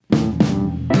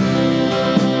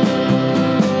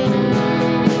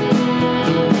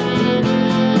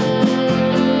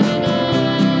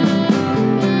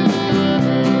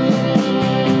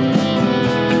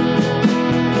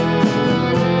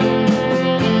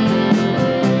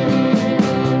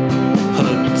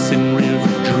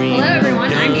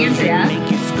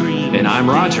I'm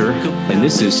Roger, and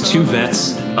this is Two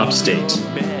Vets Upstate.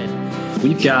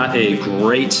 We've got a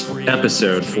great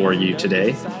episode for you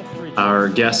today. Our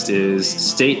guest is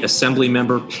State Assembly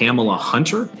Member Pamela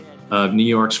Hunter of New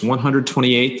York's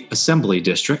 128th Assembly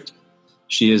District.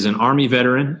 She is an Army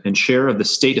veteran and chair of the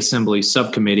State Assembly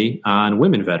Subcommittee on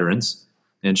Women Veterans,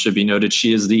 and should be noted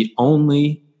she is the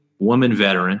only woman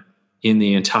veteran in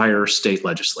the entire state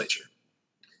legislature.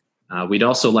 We'd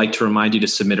also like to remind you to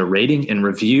submit a rating and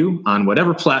review on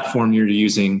whatever platform you're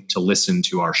using to listen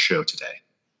to our show today.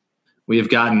 We have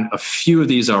gotten a few of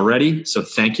these already, so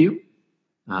thank you.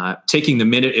 Taking the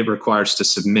minute it requires to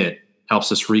submit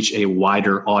helps us reach a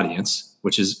wider audience,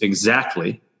 which is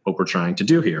exactly what we're trying to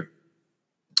do here.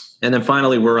 And then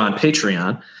finally, we're on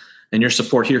Patreon, and your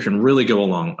support here can really go a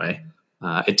long way.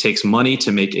 It takes money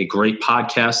to make a great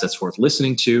podcast that's worth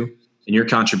listening to, and your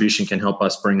contribution can help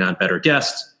us bring on better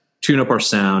guests, tune up our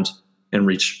sound, and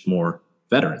reach more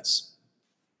veterans.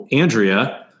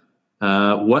 Andrea,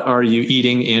 what are you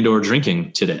eating and or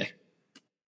drinking today?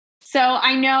 So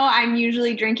I know I'm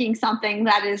usually drinking something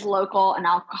that is local and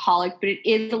alcoholic, but it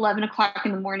is 11 o'clock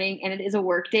in the morning and it is a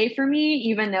work day for me,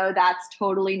 even though that's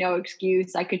totally no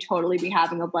excuse. I could totally be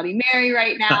having a Bloody Mary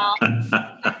right now.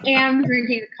 I am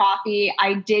drinking coffee.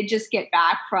 I did just get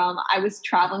back I was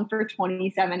traveling for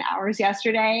 27 hours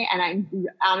yesterday, and I'm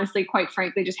honestly, quite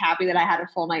frankly, just happy that I had a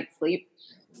full night's sleep.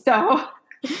 So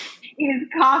it is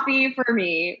coffee for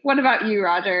me. What about you,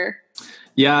 Roger?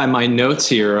 Yeah, in my notes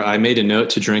here, I made a note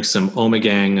to drink some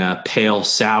Ommegang Pale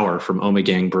Sour from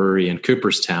Ommegang Brewery in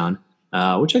Cooperstown,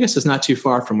 which I guess is not too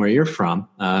far from where you're from,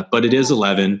 but it is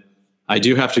 11. I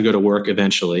do have to go to work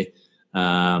eventually.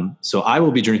 So I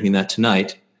will be drinking that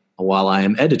tonight while I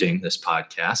am editing this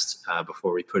podcast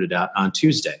before we put it out on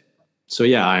Tuesday. So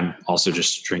yeah, I'm also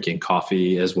just drinking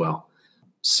coffee as well.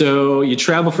 So you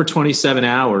travel for 27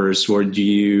 hours, or do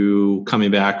you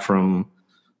coming back from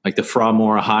like the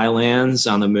Fromora Highlands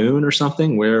on the moon or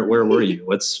something? Where were you?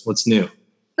 What's new?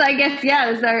 So I guess, yeah,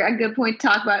 this is a good point to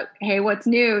talk about, hey, what's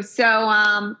new? So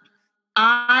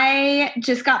I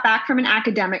just got back from an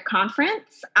academic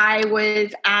conference. I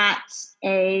was at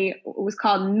what was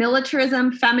called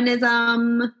Militarism,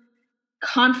 Feminism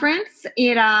conference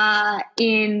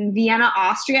in Vienna,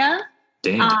 Austria.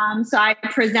 So I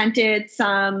presented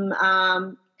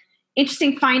some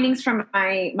interesting findings from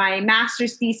my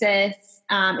master's thesis.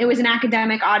 It was an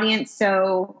academic audience,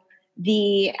 so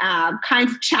the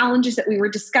kinds of challenges that we were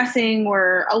discussing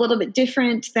were a little bit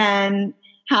different than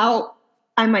how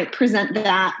I might present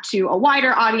that to a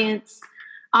wider audience.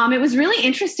 It was really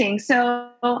interesting. So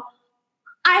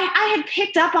I had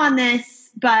picked up on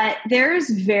this, but there's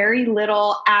very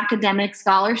little academic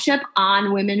scholarship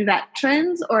on women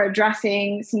veterans or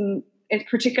addressing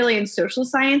particularly in social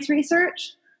science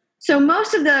research. So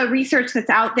most of the research that's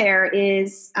out there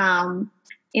is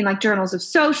in like journals of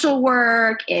social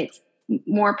work. It's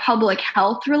more public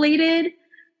health related.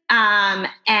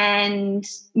 And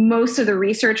most of the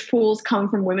research pools come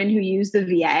from women who use the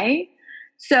VA.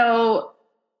 So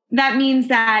that means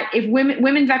that if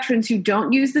women veterans who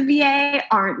don't use the VA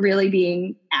aren't really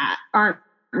being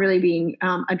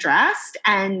addressed.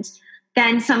 And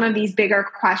then some of these bigger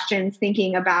questions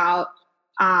thinking about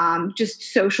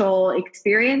just social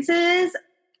experiences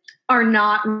are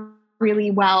not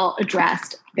really well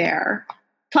addressed there.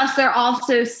 Plus, there are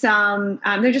also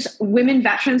women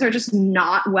veterans are just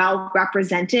not well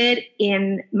represented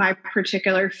in my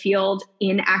particular field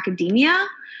in academia.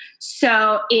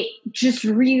 So it just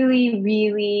really,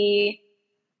 really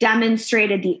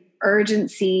demonstrated the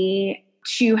urgency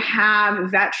to have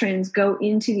veterans go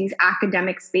into these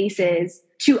academic spaces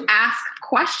to ask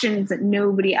questions that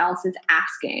nobody else is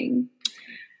asking.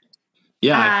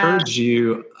 Yeah,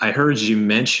 I heard you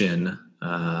mention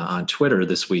on Twitter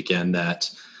this weekend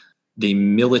that the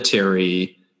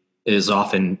military is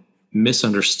often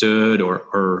misunderstood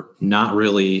or not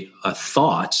really a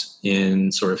thought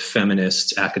in sort of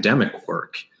feminist academic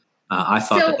work. I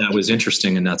thought that was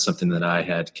interesting, and that's something that I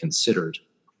had considered.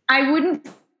 I wouldn't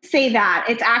say that.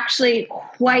 It's actually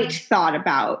quite thought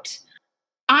about.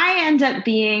 I end up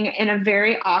being in a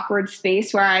very awkward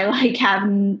space where I have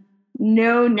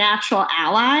no natural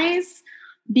allies,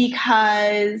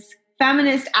 because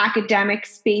feminist academic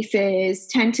spaces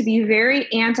tend to be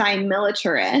very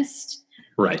anti-militarist.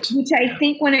 Right. Which I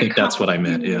think when it comes that's what I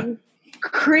meant, yeah.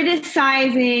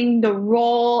 Criticizing the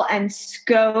role and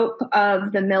scope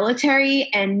of the military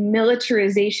and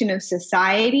militarization of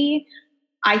society,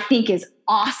 I think is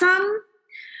awesome.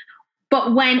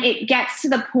 But when it gets to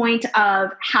the point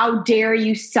of how dare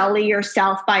you sully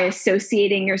yourself by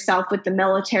associating yourself with the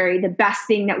military, the best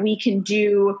thing that we can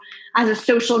do as a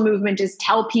social movement is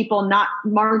tell people, not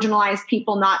marginalize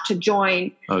people, not to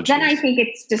join. Then I think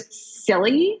it's just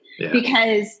silly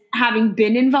because having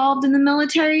been involved in the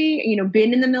military,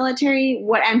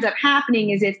 what ends up happening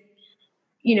is if,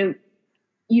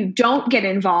 you don't get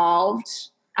involved,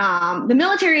 the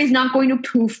military is not going to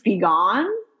poof be gone.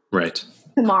 Right.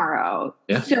 Tomorrow.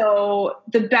 Yeah. So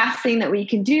the best thing that we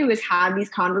can do is have these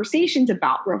conversations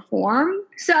about reform.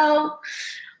 So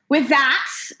with that,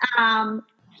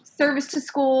 service to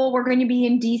school, we're going to be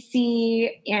in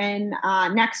DC in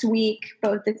next week.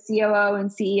 Both the COO and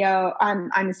CEO, I'm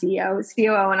the CEO,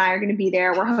 COO and I are going to be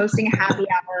there. We're hosting a happy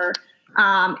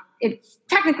hour. It's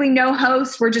technically no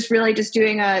host. We're just really just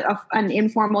doing an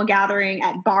informal gathering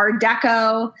at Bar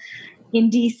Deco in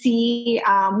DC,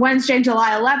 Wednesday,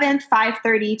 July 11th,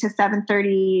 5:30 to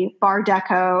 7:30, Bar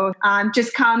Deco.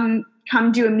 Just come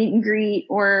do a meet and greet,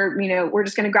 or we're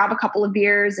just going to grab a couple of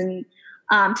beers and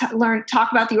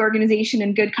talk about the organization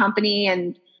in good company.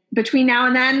 And between now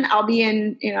and then, I'll be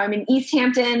I'm in East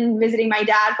Hampton visiting my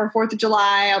dad for 4th of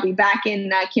July. I'll be back in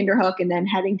Kinderhook and then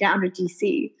heading down to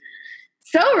DC.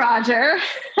 So, Roger,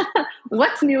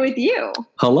 what's new with you?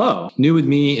 Hello. New with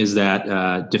me is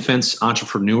that Defense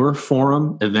Entrepreneur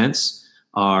Forum events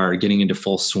are getting into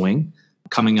full swing.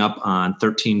 Coming up on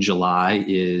 13 July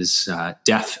is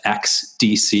DefX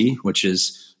DC, which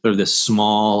is sort of this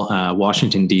small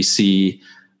Washington, D.C.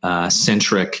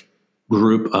 Centric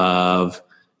group of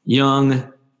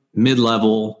young,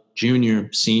 mid-level,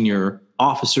 junior, senior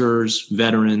officers,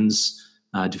 veterans,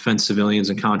 defense civilians,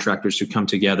 and contractors who come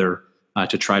together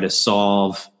to try to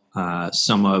solve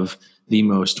some of the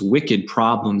most wicked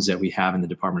problems that we have in the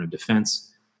Department of Defense.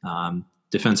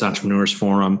 Defense Entrepreneurs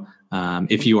Forum.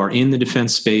 If you are in the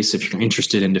defense space, if you're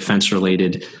interested in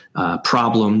defense-related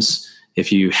problems,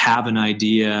 if you have an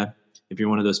idea, if you're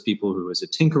one of those people who is a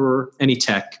tinkerer, any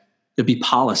tech, could be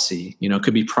policy, it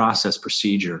could be process,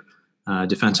 procedure.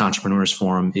 Defense Entrepreneurs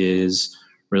Forum is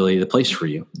really the place for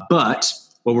you. But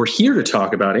what we're here to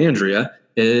talk about, Andrea,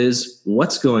 is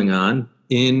what's going on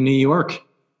in New York,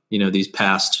 these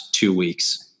past 2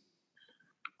 weeks.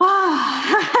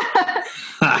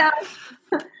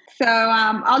 So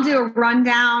I'll do a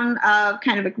rundown of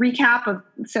kind of a recap of,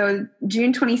 so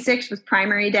June 26th was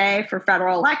primary day for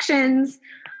federal elections.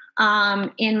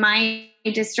 In my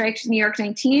district, New York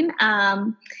 19,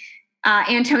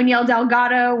 Antonio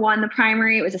Delgado won the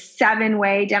primary. It was a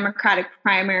 7-way Democratic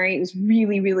primary. It was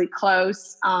really, really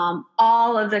close.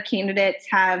 All of the candidates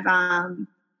have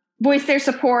voiced their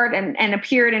support and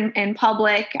appeared in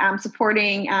public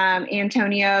supporting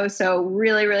Antonio. So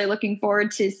really, really looking forward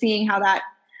to seeing how that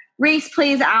race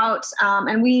plays out.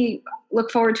 And we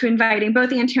look forward to inviting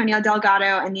both Antonio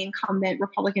Delgado and the incumbent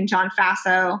Republican John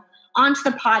Faso onto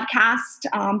the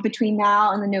podcast between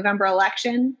now and the November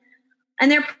election. And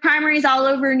there are primaries all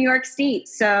over New York State.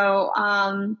 So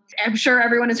I'm sure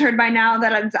everyone has heard by now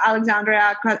that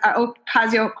Alexandria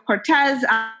Ocasio-Cortez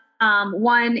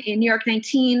won in New York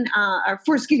 19,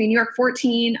 New York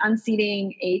 14,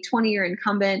 unseating a 20-year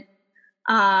incumbent.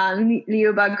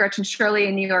 Liuba Gretchen Shirley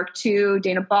in New York 2,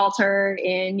 Dana Balter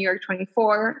in New York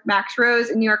 24, Max Rose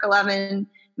in New York 11,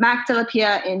 Mac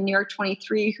Delapia in New York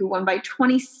 23, who won by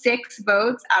 26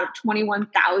 votes out of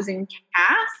 21,000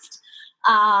 cast.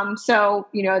 So,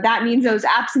 that means those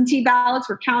absentee ballots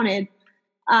were counted.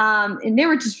 And they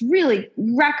were just really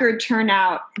record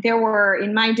turnout. There were,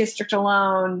 in my district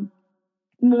alone,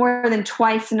 more than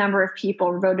twice the number of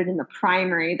people voted in the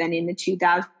primary than in the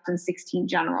 2016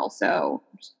 general. So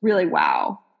really,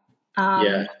 wow.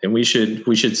 And we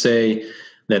should say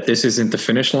that this isn't the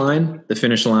finish line. The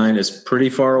finish line is pretty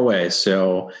far away.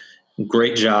 So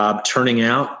great job turning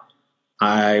out.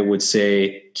 I would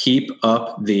say keep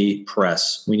up the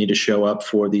press. We need to show up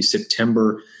for the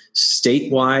September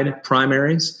statewide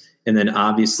primaries and then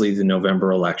obviously the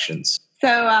November elections.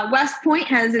 So West Point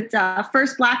has its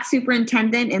first Black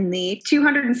superintendent in the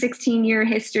 216-year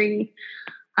history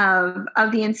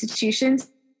of the institution.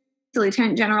 The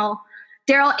Lieutenant General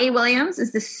Daryl A. Williams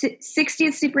is the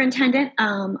 60th superintendent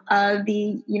of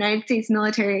the United States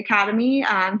Military Academy.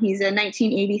 He's a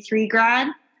 1983 grad.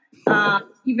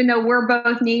 Even though we're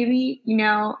both Navy,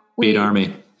 beat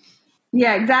Army.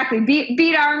 Yeah, exactly.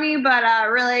 Beat Army, but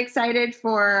really excited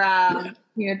for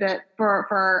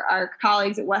for our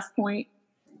colleagues at West Point.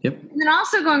 Yep. And then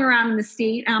also going around in the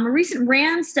state, a recent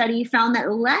RAND study found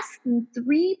that less than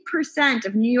 3%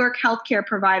 of New York healthcare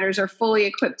providers are fully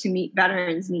equipped to meet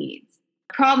veterans' needs.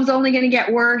 Problem's only going to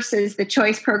get worse as the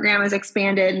choice program is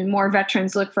expanded and more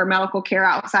veterans look for medical care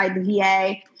outside the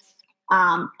VA.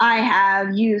 I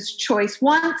have used choice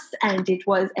once and it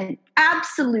was an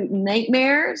absolute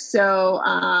nightmare. So,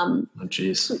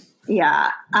 yeah,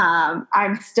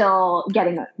 I'm still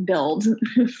getting billed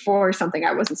for something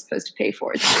I wasn't supposed to pay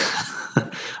for.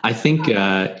 I think,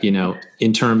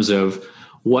 in terms of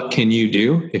what can you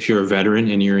do if you're a veteran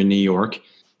and you're in New York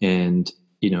and,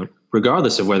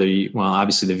 regardless of whether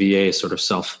obviously the VA is sort of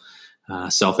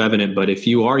self-evident, but if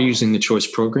you are using the choice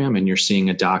program and you're seeing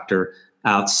a doctor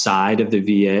outside of the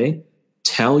VA,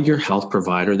 tell your health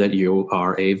provider that you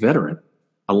are a veteran.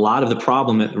 A lot of the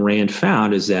problem that Rand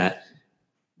found is that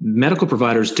medical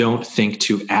providers don't think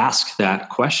to ask that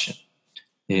question,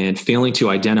 and failing to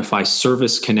identify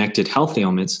service-connected health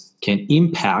ailments can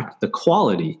impact the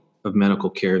quality of medical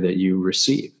care that you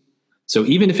receive. So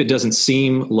even if it doesn't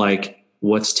seem like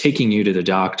what's taking you to the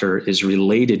doctor is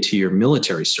related to your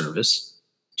military service,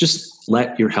 just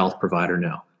let your health provider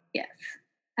know. Yes.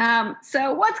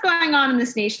 So what's going on in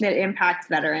this nation that impacts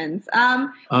veterans?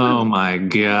 Oh my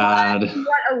God.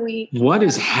 What a week. What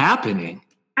is happening?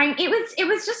 It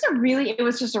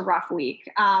was just a rough week.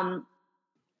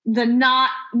 The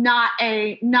not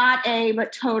a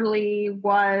but totally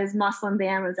was Muslim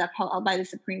ban was upheld by the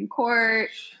Supreme Court.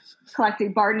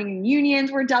 Collective bargaining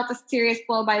unions were dealt a serious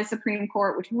blow by the Supreme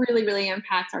Court, which really, really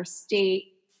impacts our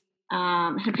state.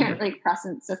 Apparently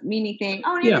precedents doesn't mean anything.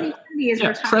 Anthony Kennedy is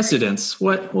retired. Precedents.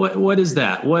 What is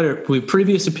that? What are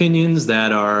previous opinions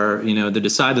that are, the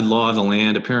decided law of the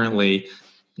land apparently,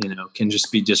 can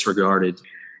just be disregarded?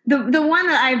 The one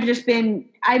that I've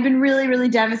been really, really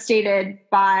devastated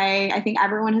by, I think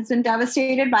everyone has been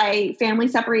devastated by family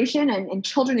separation and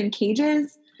children in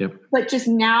cages. Yep. But just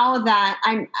now that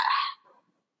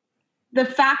the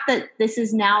fact that this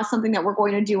is now something that we're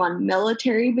going to do on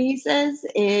military bases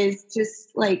is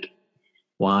just like,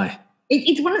 why?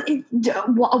 Why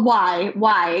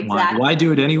exactly? Why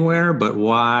do it anywhere? But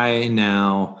why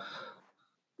now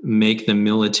make the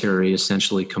military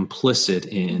essentially complicit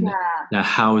in the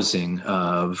housing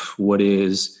of what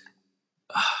is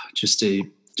just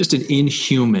an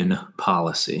inhuman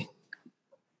policy?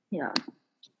 Yeah.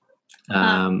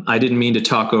 I didn't mean to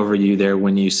talk over you there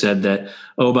when you said that,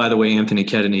 oh, by the way, Anthony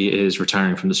Kennedy is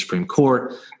retiring from the Supreme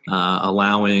Court,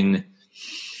 allowing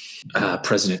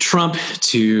President Trump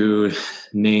to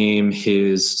name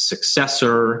his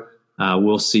successor.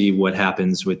 We'll see what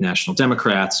happens with National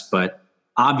Democrats, but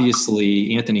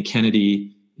obviously Anthony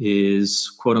Kennedy is,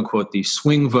 quote unquote, the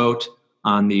swing vote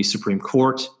on the Supreme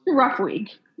Court. Rough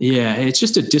week. Yeah, it's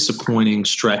just a disappointing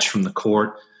stretch from the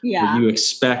court. Yeah. You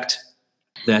expect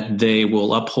that they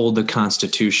will uphold the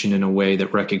Constitution in a way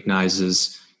that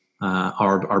recognizes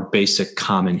our basic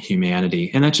common humanity.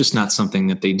 And that's just not something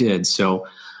that they did. So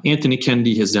Anthony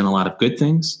Kennedy has done a lot of good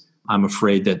things. I'm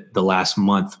afraid that the last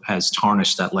month has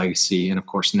tarnished that legacy. And of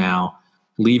course, now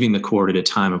leaving the court at a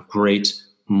time of great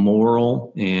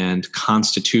moral and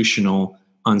constitutional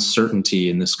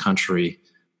uncertainty in this country.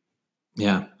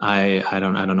 Yeah, I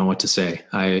don't know what to say.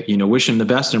 I wish him the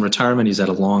best in retirement. He's had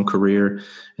a long career,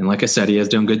 and like I said, he has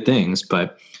done good things.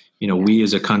 But we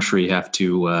as a country have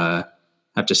to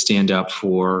stand up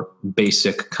for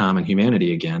basic common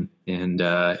humanity again. And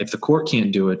if the court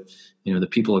can't do it, the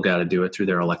people have got to do it through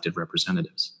their elected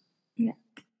representatives. Yeah.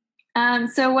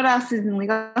 So what else is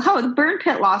illegal? Oh, the burn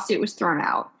pit lawsuit was thrown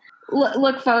out.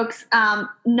 Look, folks,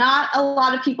 not a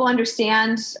lot of people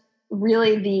understand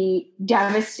really the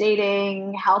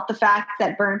devastating health effects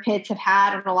that burn pits have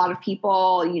had on a lot of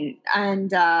people.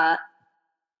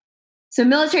 So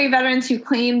military veterans who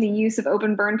claim the use of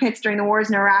open burn pits during the wars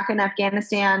in Iraq and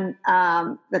Afghanistan,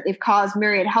 that they've caused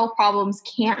myriad health problems,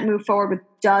 can't move forward with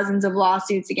dozens of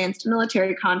lawsuits against a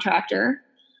military contractor,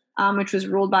 which was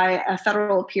ruled by a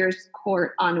federal appeals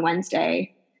court on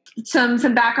Wednesday. Some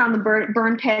background on the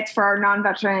burn pits for our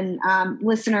non-veteran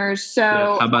listeners.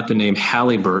 So, how about the name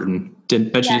Halliburton? You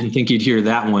didn't think you'd hear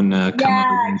that one come up.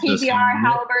 Yeah, KBR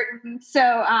Halliburton.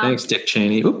 So thanks, Dick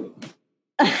Cheney.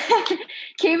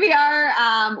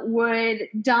 KBR would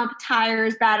dump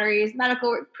tires, batteries,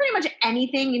 medical, pretty much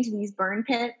anything into these burn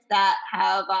pits that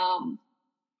have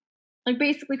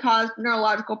basically caused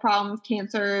neurological problems,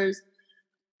 cancers,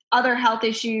 other health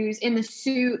issues. In the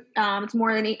suit, it's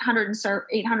more than 800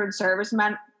 service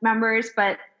members,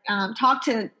 but talk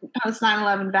to post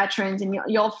 9/11 veterans and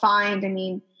you'll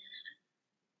find,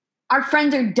 our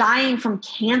friends are dying from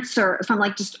cancer, from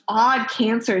just odd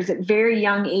cancers at very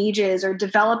young ages, or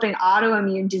developing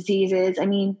autoimmune diseases.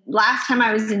 Last time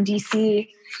I was in DC,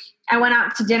 I went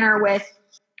out to dinner with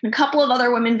a couple of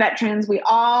other women veterans. We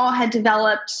all had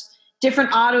developed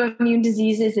different autoimmune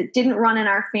diseases that didn't run in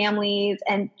our families.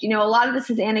 And, a lot of this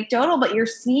is anecdotal, but you're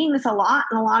seeing this a lot.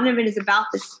 And a lot of it is about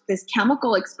this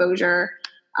chemical exposure.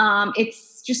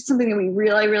 It's just something that we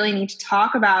really, really need to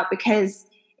talk about, because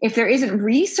if there isn't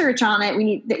research on it, we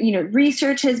need,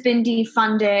 research has been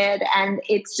defunded, and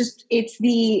it's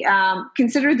the,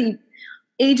 consider the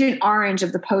Agent Orange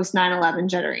of the post 9/11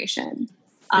 generation.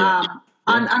 On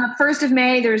the 1st of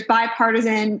May, there's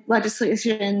bipartisan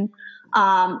legislation,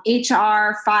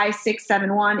 HR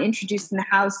 5671, introduced in the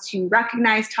House to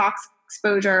recognize toxic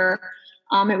exposure.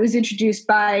 It was introduced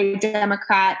by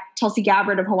Democrat Tulsi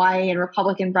Gabbard of Hawaii and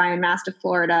Republican Brian Mast of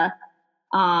Florida.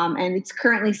 And it's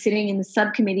currently sitting in the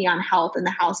subcommittee on health in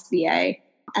the House VA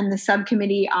and the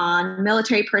subcommittee on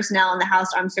military personnel in the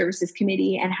House Armed Services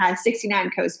Committee, and has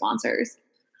 69 co-sponsors.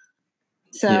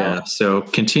 So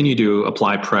continue to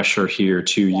apply pressure here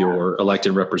to your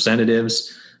elected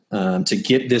representatives to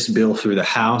get this bill through the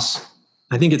House.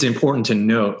 I think it's important to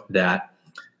note that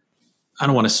I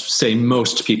don't want to say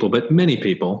most people, but many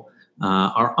people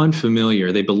are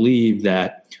unfamiliar. They believe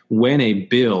that when a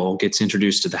bill gets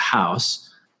introduced to the House,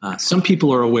 some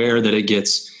people are aware that it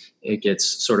gets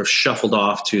sort of shuffled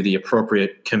off to the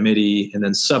appropriate committee and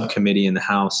then subcommittee in the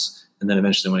House, and then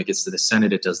eventually when it gets to the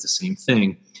Senate, it does the same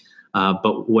thing.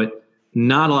 But what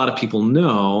not a lot of people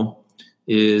know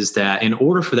is that in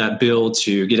order for that bill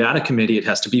to get out of committee, it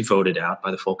has to be voted out by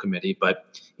the full committee. But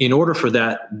in order for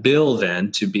that bill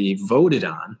then to be voted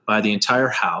on by the entire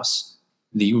House,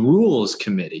 the Rules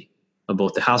Committee of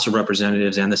both the House of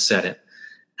Representatives and the Senate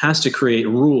has to create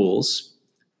rules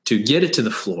to get it to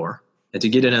the floor and to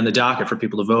get it on the docket for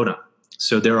people to vote on.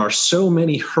 So there are so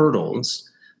many hurdles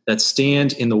that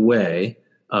stand in the way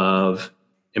of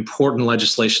important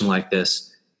legislation like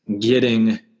this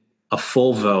getting a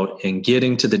full vote and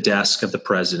getting to the desk of the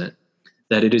president,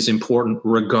 that it is important,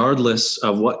 regardless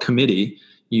of what committee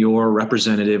your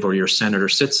representative or your senator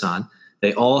sits on.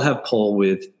 They all have pull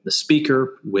with the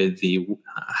speaker, with the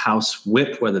House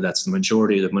whip, whether that's the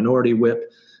majority or the minority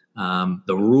whip,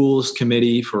 the rules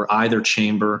committee for either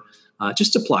chamber.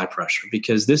 Just apply pressure,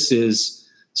 because this is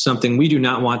something we do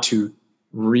not want to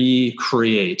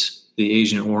recreate the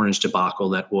Agent Orange debacle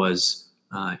that was,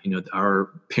 our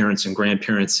parents and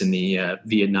grandparents in the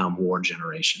Vietnam War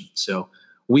generation. So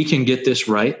we can get this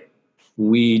right.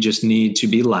 We just need to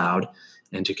be loud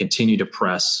and to continue to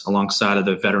press alongside of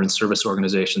the veteran service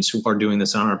organizations who are doing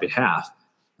this on our behalf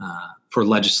for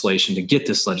legislation, to get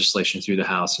this legislation through the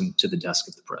House and to the desk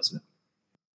of the president.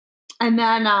 And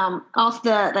then also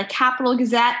the Capital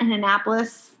Gazette in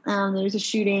Annapolis, there's a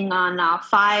shooting on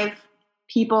 5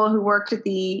 people who worked at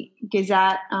the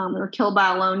Gazette. They were killed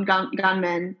by a lone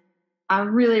gunman.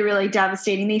 Really, really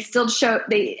devastating. They still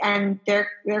and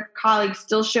their colleagues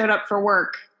still showed up for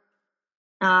work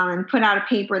and put out a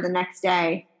paper the next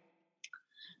day.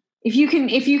 If you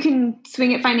can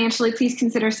swing it financially, please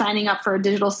consider signing up for a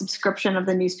digital subscription of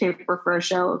the newspaper for a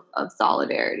show of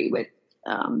solidarity with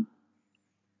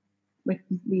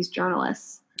these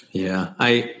journalists. Yeah,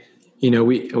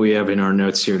 we have in our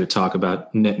notes here to talk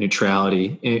about net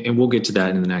neutrality, and we'll get to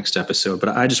that in the next episode. But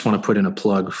I just want to put in a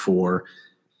plug for,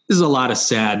 this is a lot of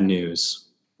sad news,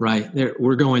 right?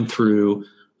 We're going through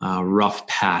a rough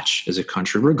patch as a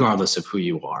country, regardless of who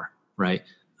you are, right?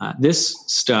 This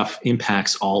stuff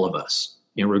impacts all of us,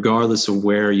 regardless of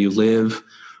where you live,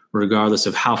 regardless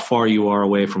of how far you are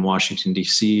away from Washington,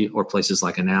 D.C. or places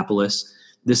like Annapolis.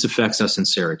 This affects us in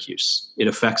Syracuse. It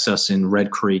affects us in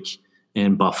Red Creek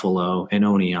and Buffalo and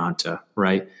Oneonta,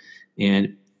 right?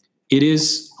 And a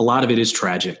lot of it is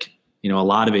tragic. A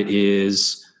lot of it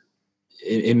is,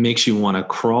 it makes you want to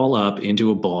crawl up into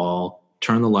a ball,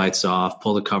 turn the lights off,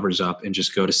 pull the covers up, and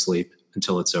just go to sleep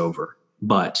until it's over.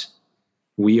 But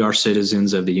we are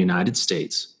citizens of the United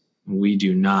States. We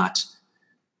do not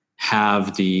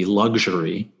have the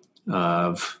luxury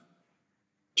of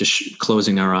just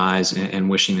closing our eyes and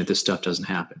wishing that this stuff doesn't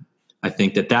happen. I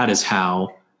think that is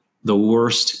how the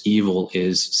worst evil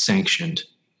is sanctioned,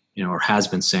 or has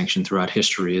been sanctioned throughout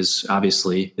history. Is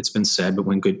obviously, it's been said, but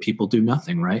when good people do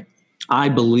nothing, right? I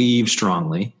believe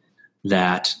strongly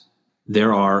that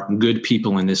there are good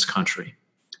people in this country.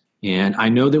 And I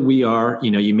know that we are,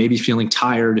 you may be feeling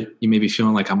tired. You may be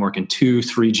feeling like I'm working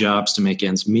 2-3 jobs to make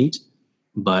ends meet.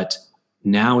 But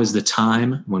now is the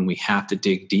time when we have to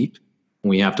dig deep.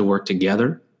 We have to work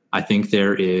together. I think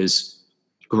there is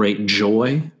great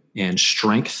joy and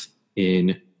strength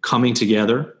in coming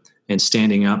together and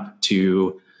standing up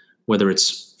to, whether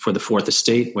it's for the Fourth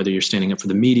Estate, whether you're standing up for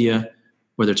the media,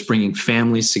 whether it's bringing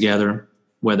families together,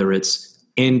 whether it's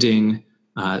ending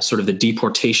sort of the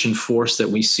deportation force that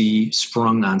we see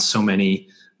sprung on so many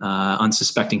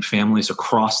unsuspecting families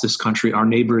across this country, our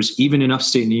neighbors, even in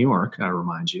upstate New York, I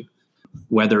remind you,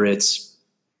 whether it's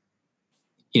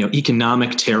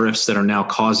economic tariffs that are now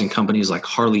causing companies like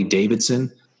Harley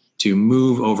Davidson to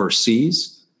move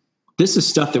overseas. This is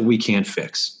stuff that we can't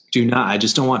fix. I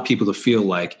just don't want people to feel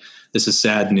like this is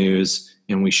sad news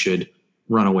and we should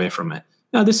run away from it.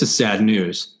 Now, this is sad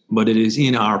news, but it is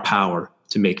in our power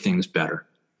to make things better.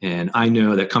 And I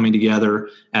know that coming together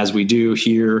as we do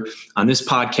here on this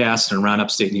podcast and around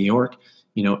upstate New York,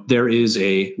 there is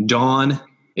a dawn.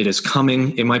 It is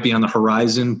coming. It might be on the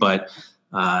horizon, but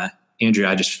Andrea,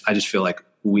 I just feel like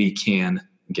we can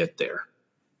get there.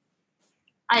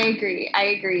 I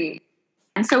agree.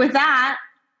 And so with that,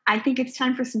 I think it's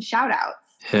time for some shout outs.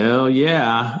 Hell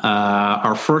yeah.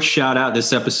 Our first shout out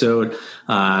this episode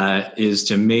is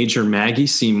to Major Maggie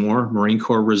Seymour, Marine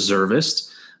Corps reservist.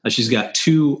 She's got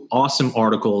 2 awesome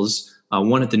articles,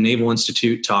 one at the Naval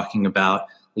Institute talking about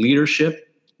leadership,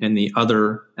 and the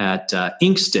other at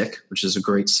Inkstick, which is a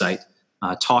great site,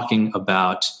 talking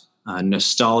about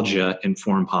nostalgia in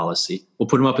foreign policy. We'll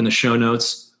put them up in the show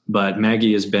notes, but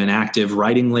Maggie has been active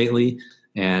writing lately,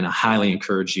 and I highly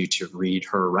encourage you to read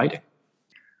her writing.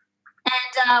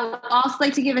 And we'd also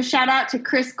like to give a shout out to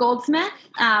Chris Goldsmith,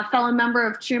 fellow member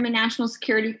of Truman National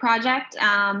Security Project.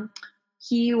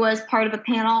 He was part of a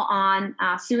panel on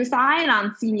suicide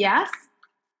on CBS.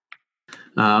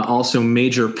 Also,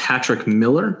 Major Patrick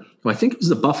Miller, who I think it was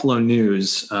the Buffalo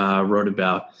News wrote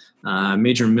about.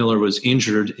 Major Miller was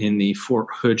injured in the Fort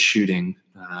Hood shooting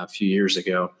a few years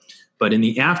ago. But in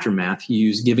the aftermath, he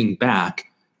used giving back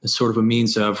as sort of a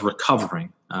means of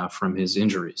recovering from his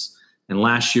injuries. And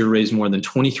last year raised more than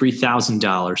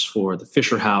 $23,000 for the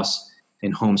Fisher House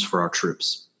and Homes for Our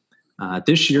Troops.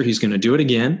 This year, he's going to do it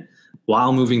again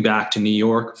while moving back to New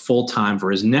York full-time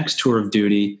for his next tour of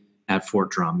duty at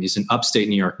Fort Drum. He's an upstate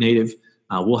New York native.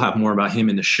 We'll have more about him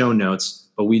in the show notes,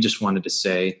 but we just wanted to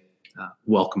say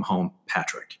welcome home,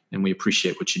 Patrick, and we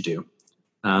appreciate what you do.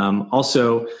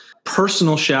 Also,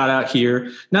 personal shout out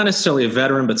here, not necessarily a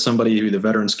veteran, but somebody who the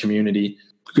veterans community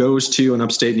goes to in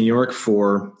upstate New York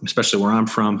for, especially where I'm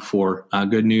from, for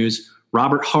good news.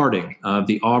 Robert Harding of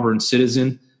the Auburn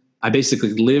Citizen. I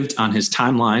basically lived on his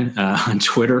timeline on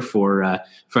Twitter for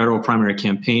federal primary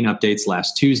campaign updates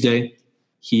last Tuesday.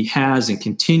 He has and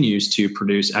continues to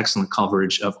produce excellent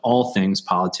coverage of all things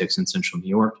politics in central New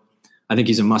York. I think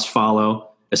he's a must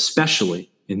follow, especially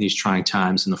in these trying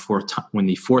times when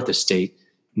the Fourth Estate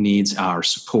needs our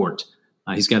support.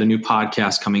 He's got a new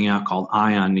podcast coming out called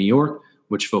Eye on New York,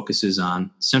 which focuses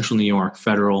on central New York,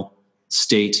 federal,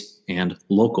 state, and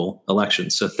local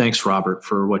elections. So thanks, Robert,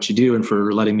 for what you do and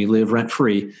for letting me live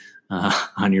rent-free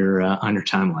on your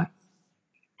timeline.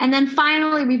 And then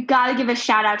finally, we've got to give a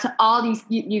shout out to all these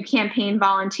you campaign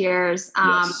volunteers.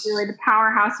 Yes. Really the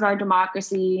powerhouse of our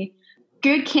democracy.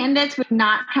 Good candidates would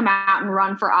not come out and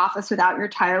run for office without your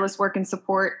tireless work and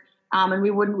support. And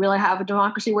we wouldn't really have a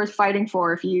democracy worth fighting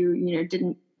for if you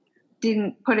didn't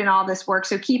put in all this work.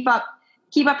 So keep up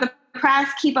the press,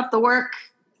 keep up the work,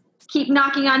 keep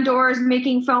knocking on doors,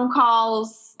 making phone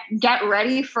calls, get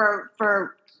ready for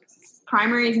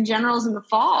primaries and generals in the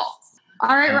fall.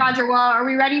 All right, Roger. Well, are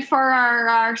we ready for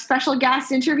our special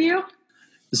guest interview?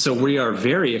 So we are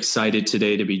very excited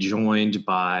today to be joined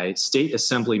by State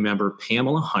Assembly Member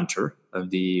Pamela Hunter of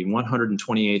the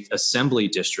 128th Assembly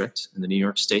District in the New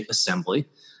York State Assembly.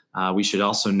 We should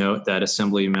also note that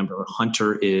Assembly Member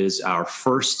Hunter is our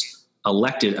first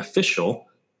elected official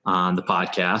on the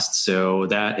podcast, so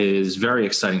that is very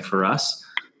exciting for us.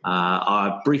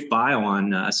 A brief bio on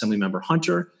Assemblymember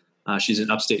Hunter. She's an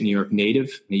upstate New York native,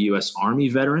 a U.S. Army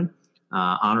veteran,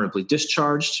 honorably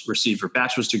discharged, received her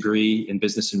bachelor's degree in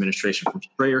business administration from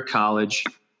Strayer College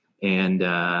and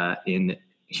in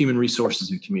human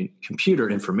resources and computer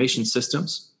information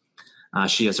systems.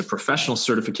 She has a professional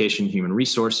certification in human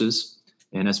resources,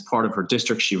 and as part of her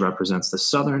district, she represents the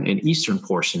southern and eastern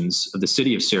portions of the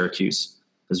city of Syracuse,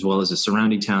 as well as the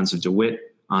surrounding towns of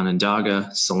DeWitt, Onondaga,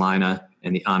 Salina,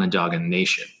 and the Onondaga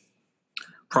Nation.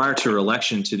 Prior to her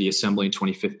election to the Assembly in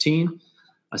 2015,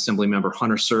 Assemblymember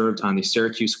Hunter served on the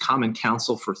Syracuse Common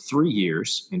Council for 3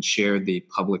 years and chaired the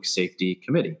Public Safety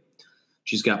Committee.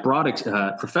 She's got broad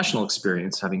professional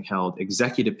experience, having held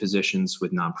executive positions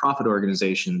with nonprofit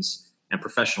organizations and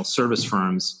professional service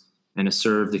firms, and has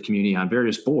served the community on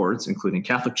various boards, including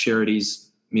Catholic Charities,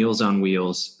 Meals on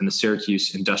Wheels, and the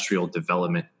Syracuse Industrial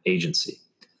Development Agency.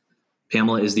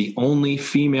 Pamela is the only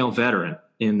female veteran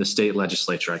in the state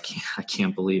legislature. I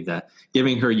can't believe that.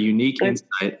 Giving her unique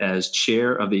insight as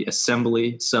chair of the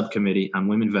Assembly Subcommittee on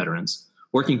Women Veterans,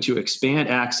 working to expand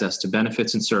access to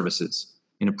benefits and services,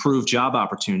 and improve job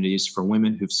opportunities for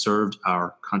women who've served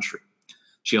our country.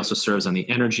 She also serves on the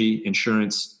Energy,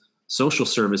 Insurance, Social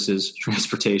Services,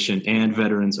 Transportation, and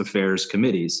Veterans Affairs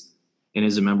committees, and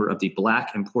is a member of the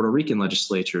Black and Puerto Rican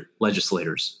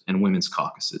legislators and women's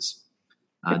caucuses.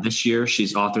 This year,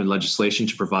 she's authored legislation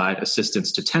to provide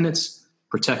assistance to tenants,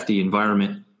 protect the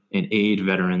environment, and aid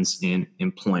veterans in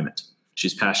employment.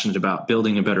 She's passionate about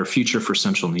building a better future for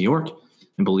Central New York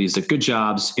and believes that good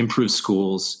jobs, improved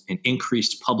schools, and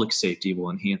increased public safety will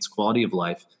enhance quality of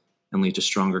life and lead to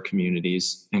stronger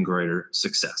communities and greater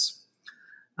success.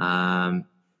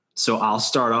 So I'll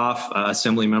start off,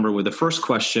 Assembly Member, with the first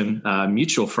question. A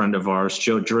mutual friend of ours,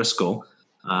 Joe Driscoll,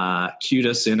 cued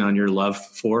us in on your love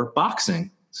for boxing.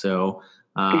 So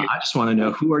I just want to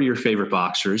know, who are your favorite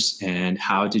boxers and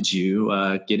how did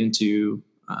you get into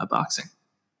boxing?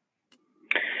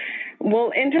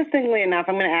 Well, interestingly enough,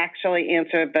 I'm going to actually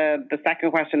answer the second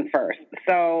question first.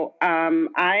 So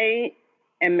I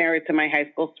am married to my high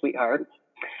school sweetheart.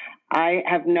 I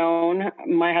have known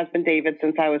my husband, David,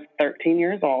 since I was 13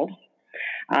 years old.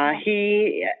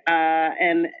 He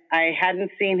and I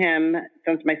hadn't seen him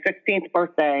since my 16th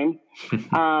birthday,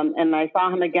 and I saw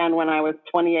him again when I was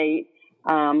 28.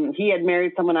 He had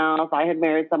married someone else. I had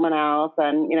married someone else.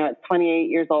 And, at 28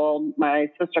 years old, my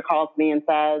sister calls me and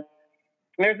says,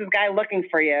 "There's this guy looking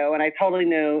for you." And I totally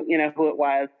knew, who it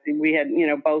was. We had,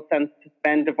 both since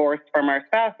been divorced from our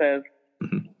spouses.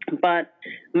 But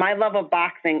my love of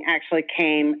boxing actually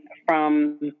came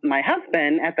from my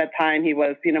husband. At that time, he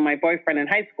was, my boyfriend in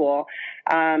high school.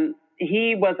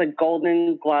 He was a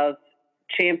Golden Glove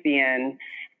champion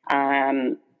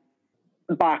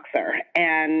boxer.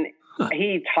 And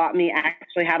he taught me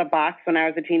actually how to box when I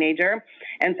was a teenager.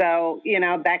 And so,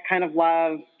 that kind of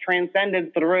love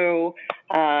transcended through,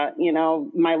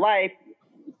 my life,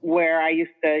 where I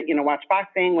used to, watch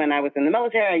boxing when I was in the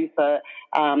military. I used to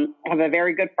have a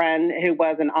very good friend who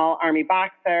was an all-Army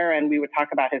boxer, and we would talk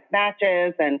about his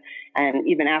matches. And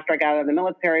even after I got out of the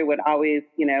military, would always,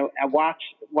 watch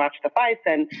the fights.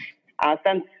 And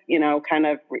since, kind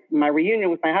of my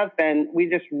reunion with my husband, we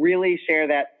just really share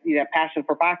that, passion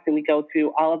for boxing. We go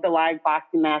to all of the live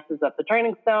boxing matches at the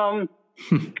Training Stone.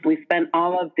 We spent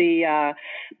all of the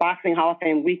Boxing Hall of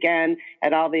Fame weekend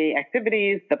at all the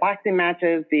activities, the boxing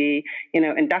matches, the,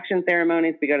 induction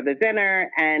ceremonies. We go to the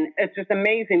dinner, and it's just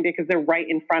amazing because they're right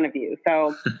in front of you.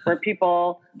 So for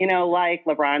people, like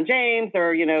LeBron James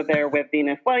or, they're with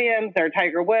Venus Williams or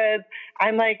Tiger Woods,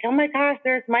 I'm like, oh my gosh,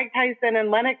 there's Mike Tyson and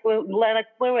Lennox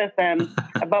Lewis.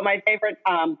 But my favorite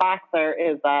boxer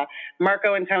is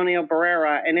Marco Antonio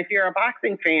Barrera. And if you're a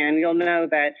boxing fan, you'll know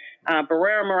that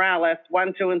Barrera Morales,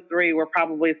 1, 2, and 3 were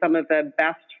probably some of the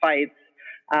best fights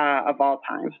of all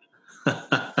time.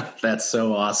 That's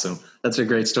so awesome. That's a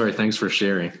great story. Thanks for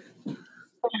sharing.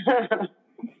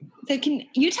 So can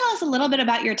you tell us a little bit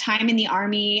about your time in the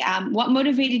Army? What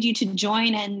motivated you to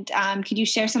join, and could you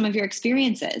share some of your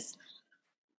experiences?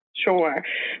 Sure.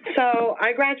 So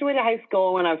I graduated high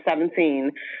school when I was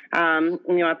 17.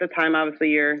 At the time, obviously,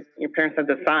 your parents had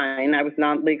to sign. I was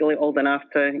not legally old enough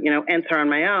to, enter on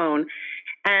my own.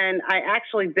 And I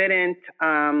actually didn't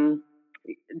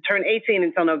turn 18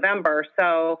 until November.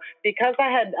 So because I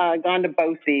had gone to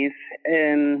BOCES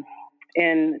in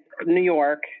New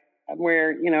York,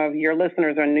 where, your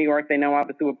listeners are in New York, they know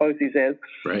obviously what BOCES is.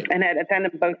 Right. And had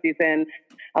attended BOCES in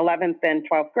 11th and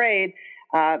 12th grade.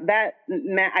 That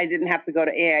meant I didn't have to go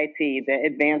to AIT, the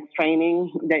advanced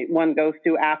training that one goes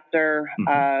to after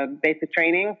basic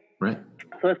training. Right.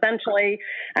 So essentially,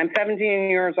 I'm 17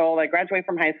 years old. I graduate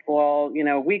from high school.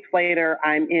 Weeks later,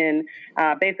 I'm in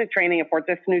basic training at Fort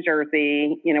Dix, New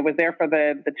Jersey. Was there for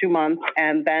the 2 months,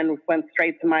 and then went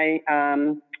straight to my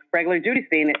regular duty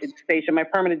station, my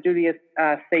permanent duty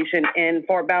station in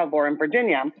Fort Belvoir in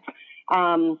Virginia.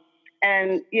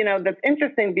 And, that's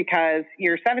interesting because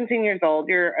you're 17 years old,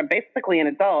 you're basically an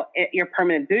adult at your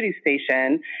permanent duty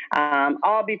station,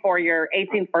 all before your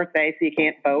 18th birthday, so you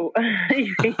can't vote.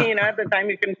 At the time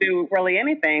you can do really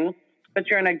anything, but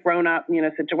you're in a grown-up,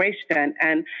 situation.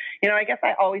 And, I guess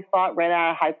I always thought right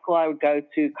out of high school I would go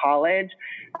to college.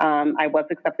 I was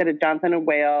accepted at Johnson &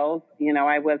 Wales.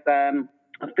 I was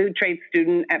a food trade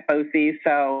student at BOCES,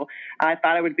 so I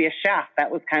thought I would be a chef.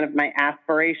 That was kind of my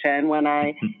aspiration when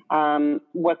I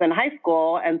was in high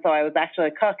school, and so I was actually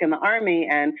a cook in the Army,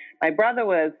 and my brother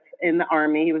was in the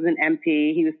Army. He was an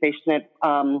MP. He was stationed at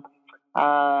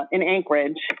in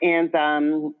Anchorage, and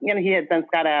he had since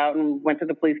got out and went to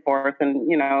the police force, and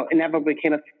inevitably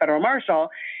became a federal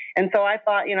marshal. And so I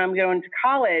thought, I'm going to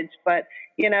college, but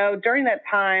during that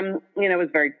time, it was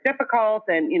very difficult,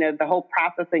 and the whole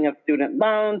processing of student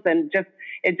loans, and just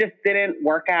it just didn't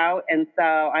work out. And so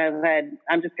I said,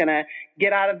 I'm just going to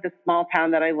get out of the small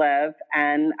town that I live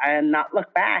and not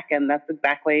look back. And that's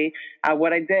exactly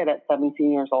what I did at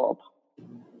 17 years old.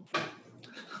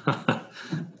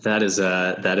 That is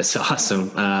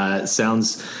awesome.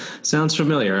 Sounds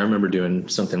familiar. I remember doing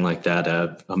something like that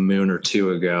a moon or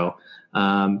two ago.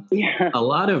 A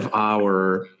lot of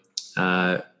our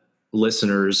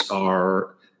listeners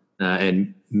are,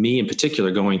 and me in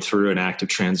particular, going through an active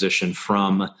transition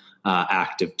from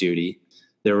active duty.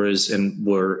 There was, and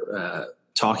we're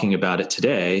talking about it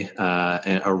today,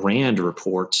 a RAND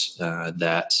report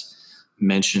that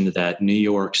mentioned that New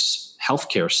York's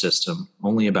healthcare system,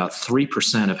 only about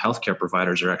 3% of healthcare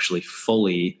providers are actually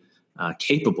fully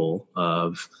capable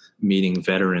of meeting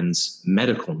veterans'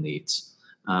 medical needs.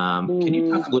 Can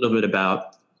you talk a little bit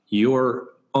about your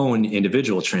own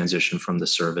individual transition from the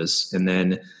service, and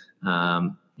then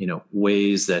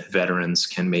ways that veterans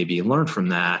can maybe learn from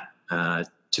that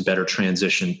to better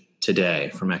transition today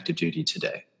from active duty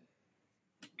today?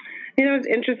 It's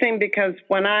interesting because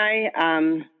when I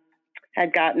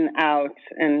had gotten out,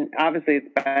 and obviously it's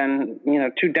been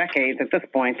 2 decades at this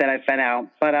point that I've been out,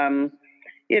 but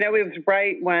it was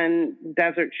right when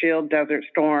Desert Shield, Desert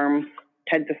Storm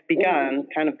had just begun,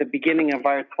 kind of the beginning of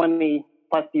our 20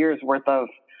 plus years worth of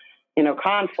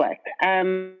conflict.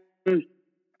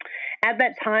 At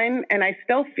that time, and I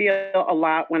still feel a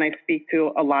lot when I speak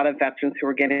to a lot of veterans who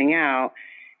are getting out,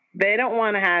 they don't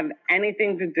want to have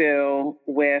anything to do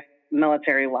with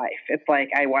military life. It's like,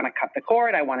 I want to cut the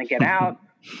cord, I want to get out.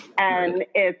 And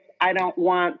I don't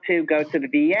want to go to the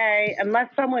VA unless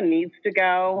someone needs to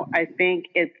go. I think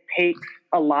it takes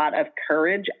a lot of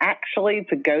courage actually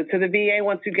to go to the VA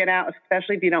once you get out,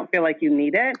 especially if you don't feel like you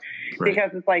need it, because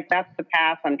it's like, that's the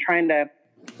path. I'm trying to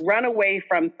run away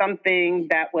from something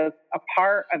that was a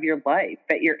part of your life,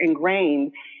 that you're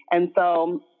ingrained. And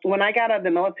so when I got out of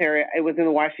the military, it was in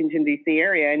the Washington, D.C.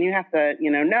 area. And you have to,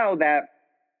 know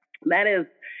that is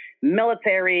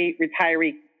military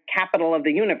retiree capital of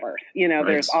the universe.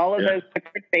 There's all of those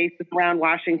different bases around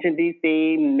Washington,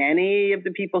 D.C. Many of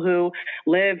the people who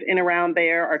live in around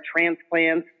there are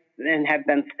transplants and have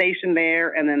been stationed there.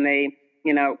 And then they,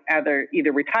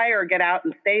 either retire or get out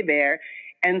and stay there.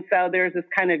 And so there's this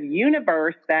kind of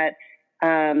universe that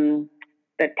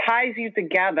ties you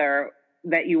together,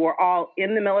 that you are all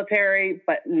in the military,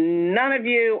 but none of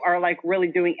you are like really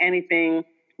doing anything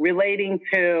relating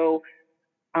to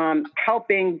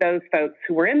helping those folks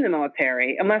who were in the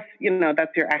military, unless,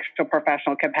 that's your actual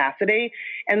professional capacity.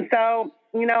 And so,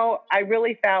 I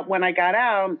really felt when I got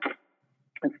out,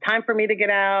 it's time for me to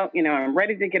get out, I'm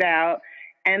ready to get out.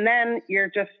 And then you're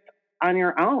just on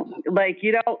your own. Like,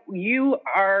 you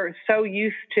are so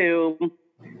used to,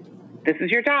 this is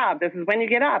your job. This is when you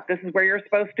get up. This is where you're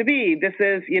supposed to be. This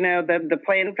is, the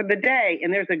plan for the day.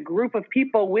 And there's a group of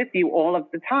people with you all of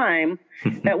the time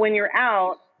that when you're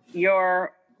out,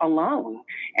 you're alone.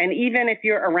 And even if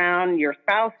you're around your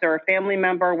spouse or a family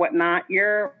member or whatnot,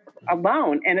 you're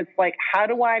alone. And it's like, how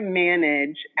do I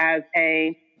manage as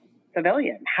a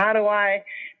civilian? How do I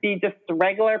be just a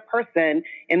regular person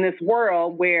in this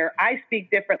world where I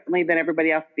speak differently than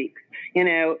everybody else speaks?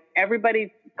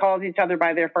 Everybody calls each other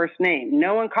by their first name.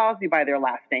 No one calls you by their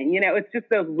last name. It's just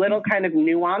those little kind of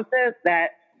nuances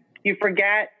that you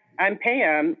forget. I'm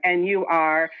Pam and you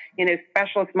are,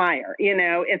 Specialist Meyer.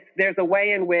 There's a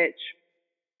way in which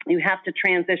you have to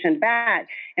transition back.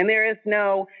 And there is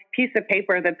no piece of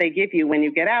paper that they give you when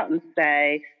you get out and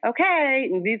say, okay,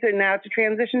 these are now to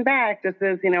transition back. This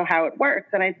is, how it works.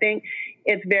 And I think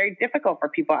it's very difficult for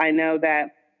people. I know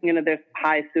that, there's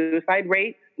high suicide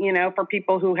rates, for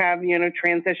people who have,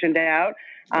 transitioned out,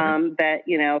 that,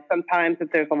 sometimes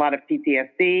if there's a lot of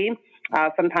PTSD,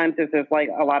 sometimes there's like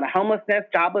a lot of homelessness,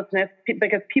 joblessness,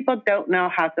 because people don't know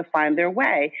how to find their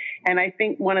way. And I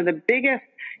think one of the biggest,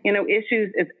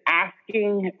 issues is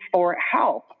asking for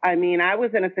help. I mean, I was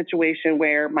in a situation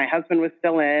where my husband was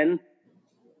still in,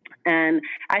 and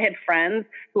I had friends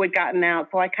who had gotten out.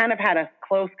 So I kind of had a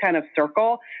close kind of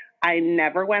circle. I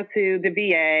never went to the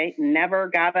VA, never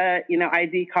got a,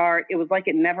 ID card. It was like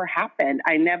it never happened.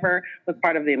 I never was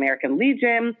part of the American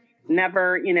Legion,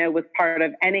 never, was part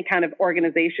of any kind of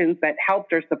organizations that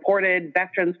helped or supported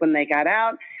veterans when they got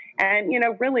out. And,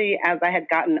 really, as I had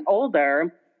gotten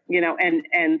older,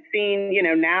 and seeing,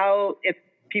 now it's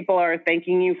people are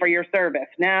thanking you for your service.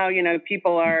 Now,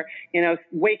 people are,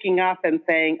 waking up and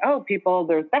saying, oh,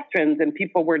 there's veterans and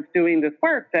people were doing this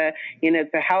work to,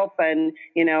 to help and,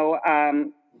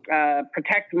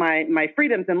 protect my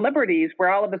freedoms and liberties, where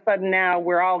all of a sudden now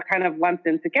we're all kind of lumped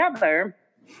in together.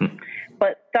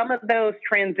 But some of those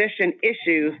transition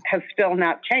issues have still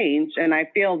not changed. And I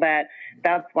feel that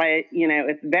that's why,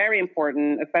 it's very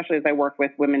important, especially as I work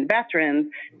with women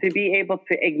veterans, to be able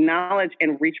to acknowledge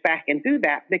and reach back and do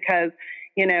that. Because,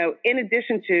 in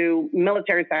addition to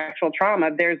military sexual trauma,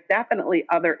 there's definitely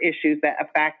other issues that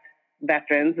affect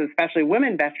veterans, especially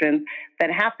women veterans,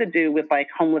 that have to do with like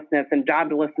homelessness and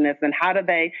joblessness and how do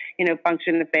they,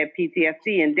 function if they have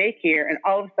PTSD and daycare, and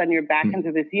all of a sudden you're back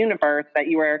into this universe that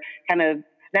you were kind of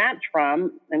snatched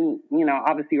from, and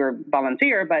obviously you're a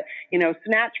volunteer, but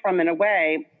snatched from in a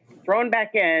way, thrown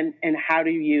back in, and how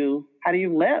do you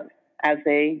live as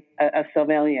a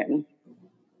civilian?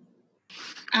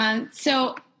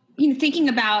 So thinking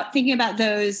about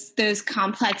those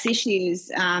complex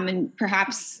issues, and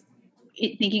perhaps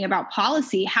thinking about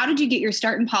policy, how did you get your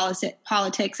start in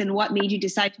politics, and what made you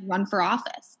decide to run for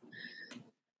office?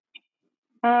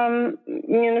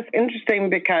 It's interesting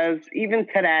because even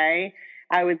today,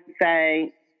 I would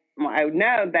say, I would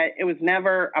know that it was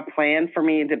never a plan for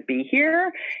me to be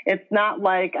here. It's not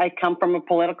like I come from a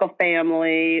political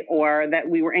family or that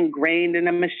we were ingrained in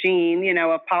a machine,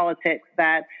 of politics,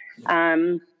 that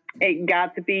it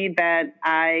got to be that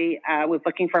I was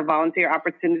looking for a volunteer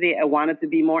opportunity. I wanted to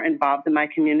be more involved in my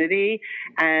community.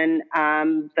 And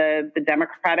the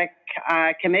Democratic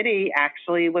committee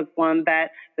actually was one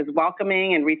that was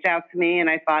welcoming and reached out to me. And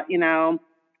I thought,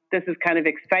 this is kind of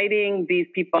exciting. These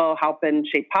people help and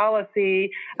shape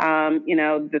policy.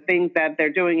 The things that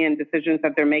they're doing and decisions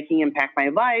that they're making impact my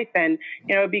life. And,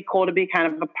 it'd be cool to be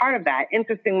kind of a part of that.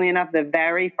 Interestingly enough, the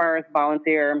very first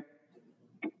volunteer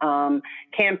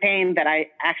campaign that I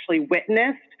actually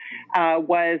witnessed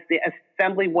was the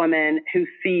assemblywoman whose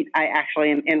seat I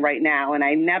actually am in right now. And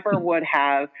I never would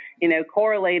have,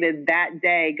 correlated that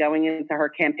day going into her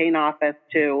campaign office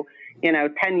to,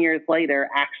 10 years later,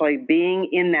 actually being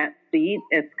in that seat.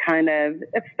 It's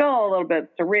still a little bit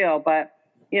surreal, but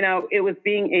it was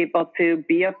being able to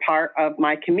be a part of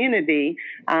my community.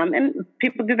 And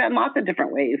people do that in lots of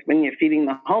different ways, when you're feeding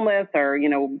the homeless or,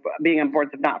 being on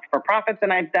boards of not-for-profits.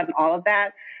 And I've done all of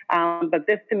that. But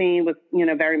this to me was,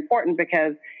 very important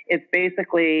because it's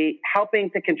basically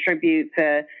helping to contribute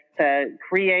to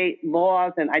create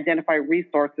laws and identify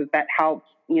resources that help,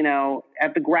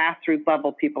 at the grassroots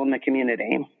level, people in the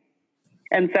community.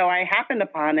 And so I happened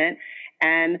upon it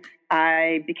and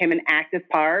I became an active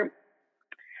part,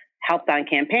 helped on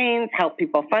campaigns, helped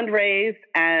people fundraise,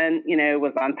 and,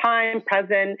 was on time,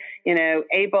 present,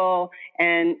 able.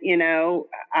 And,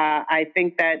 I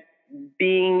think that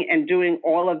being and doing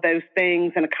all of those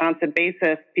things on a constant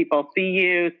basis, people see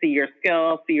you, see your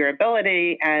skills, see your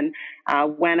ability. And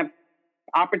when an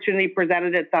opportunity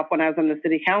presented itself when I was on the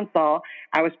city council,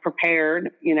 I was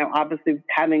prepared, obviously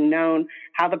having known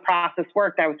how the process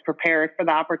worked, I was prepared for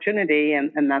the opportunity,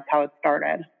 and that's how it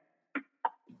started.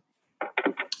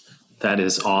 That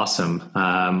is awesome.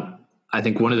 I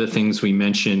think one of the things we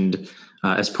mentioned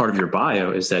as part of your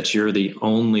bio is that you're the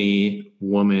only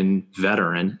woman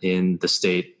veteran in the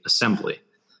state assembly.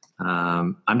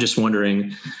 I'm just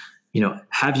wondering,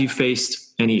 have you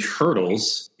faced any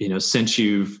hurdles, since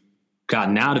you've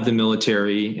gotten out of the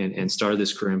military and started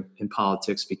this career in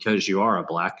politics, because you are a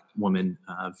Black woman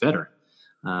veteran?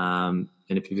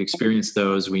 And if you've experienced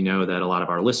those, we know that a lot of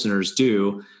our listeners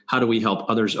do. How do we help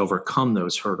others overcome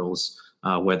those hurdles,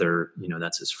 whether,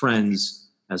 that's as friends,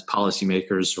 as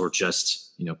policymakers, or just,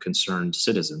 concerned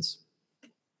citizens?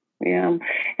 Yeah,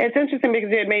 it's interesting because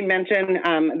you had made mention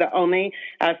the only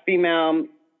female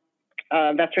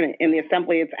veteran in the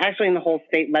assembly. It's actually in the whole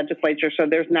state legislature. So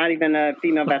there's not even a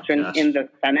female veteran in the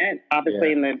Senate.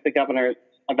 Obviously, in the governor's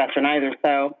a veteran either.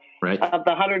 So right. Of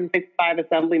the 165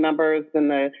 assembly members and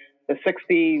the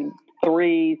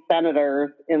 63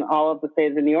 senators in all of the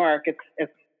states of New York,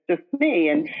 it's just me.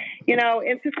 And,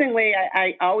 interestingly,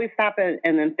 I always stop and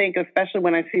then think, especially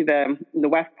when I see the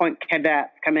West Point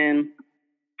cadets come in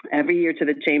every year to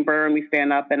the chamber and we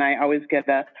stand up, and I always get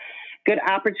a good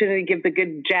opportunity to give the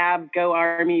good jab, go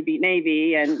Army, beat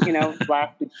Navy. And,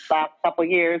 last couple of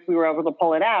years, we were able to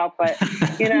pull it out. But,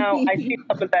 I see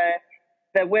some of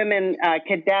the women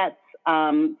cadets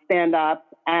stand up,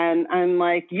 and I'm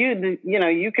like, you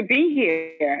could be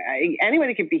here.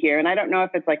 Anybody could be here. And I don't know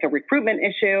if it's like a recruitment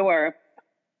issue or,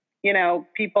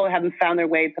 people haven't found their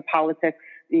way to politics,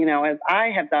 as I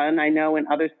have done. I know in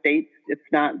other states, it's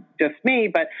not just me,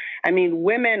 but I mean,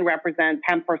 women represent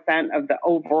 10% of the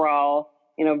overall,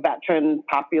 veteran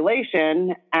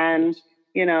population. And,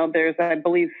 there's, I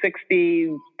believe,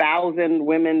 60,000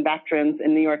 women veterans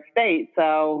in New York State.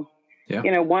 So,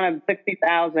 one of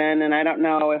 60,000. And I don't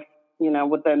know if,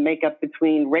 what the makeup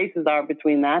between races are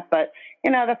between that. But,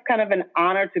 that's kind of an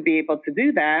honor to be able to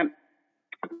do that.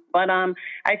 But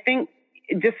I think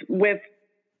just with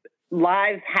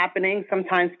lives happening,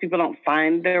 sometimes people don't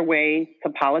find their way to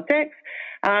politics.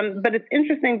 But it's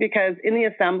interesting because in the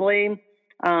assembly,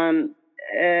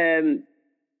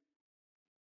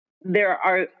 there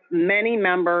are many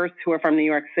members who are from New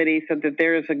York City, so that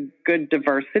there is a good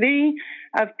diversity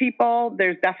of people.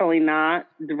 There's definitely not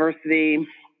diversity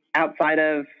outside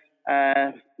of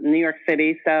New York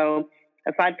City. So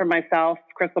aside from myself,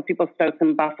 Crystal Peoples-Stokes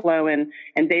in Buffalo, and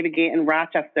David Gate in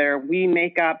Rochester, we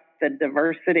make up the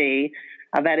diversity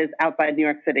that is outside New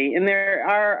York City. And there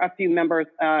are a few members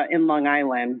in Long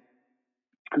Island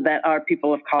that are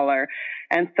people of color.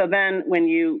 And so then when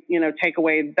you take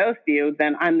away those few,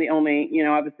 then I'm the only,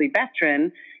 obviously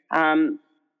veteran.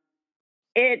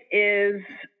 It is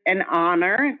an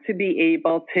honor to be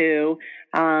able to,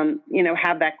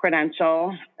 have that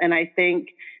credential. And I think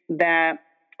that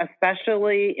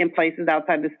especially in places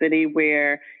outside the city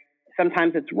where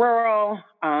sometimes it's rural,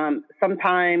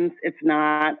 sometimes it's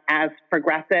not as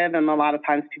progressive, and a lot of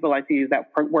times people like to use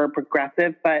that word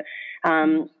progressive, but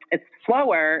it's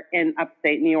slower in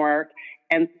upstate New York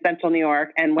and central New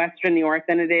York and western New York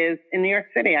than it is in New York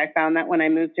City. I found that when I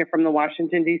moved here from the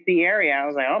Washington, D.C. area. I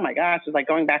was like, oh my gosh, it's like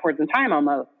going backwards in time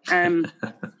almost.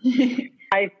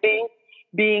 I think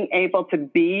being able to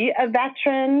be a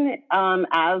veteran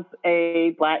as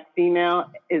a Black female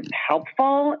is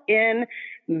helpful in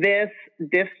this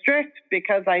district,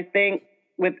 because I think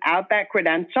without that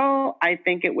credential, I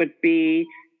think it would be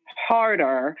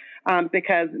harder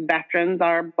because veterans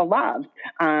are beloved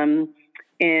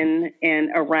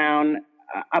in around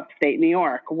upstate New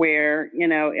York, where,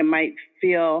 it might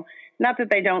feel, not that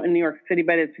they don't in New York City,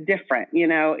 but it's different.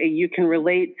 You can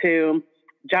relate to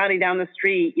Johnny down the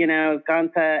street, has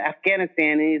gone to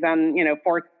Afghanistan and he's on,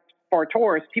 four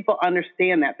tours. People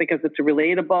understand that because it's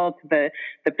relatable to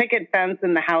the picket fence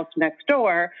in the house next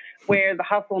door, where the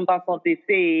hustle and bustle of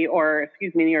DC or,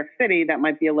 New York City, that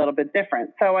might be a little bit different.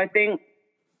 So I think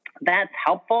that's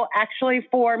helpful actually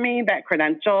for me, that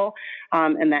credential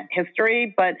and that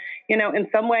history. But, in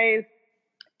some ways,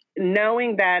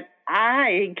 knowing that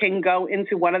I can go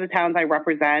into one of the towns I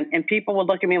represent and people will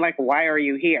look at me like, why are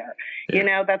you here?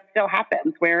 Yeah. That still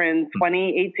happens. We're in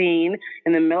 2018,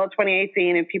 in the middle of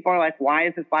 2018, and people are like, why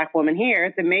is this Black woman here?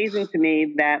 It's amazing to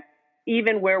me that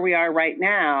even where we are right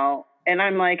now, and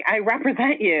I'm like, I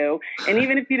represent you. And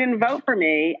even if you didn't vote for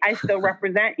me, I still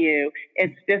represent you.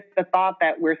 It's just the thought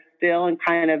that we're still in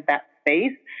kind of that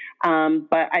space.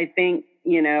 But I think,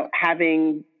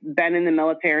 having been in the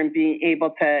military and being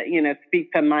able to,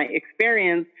 speak to my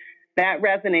experience, that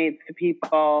resonates to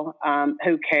people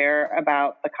who care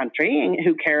about the country and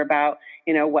who care about,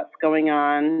 what's going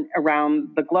on around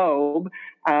the globe.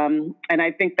 And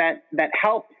I think that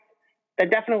helps. That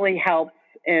definitely helps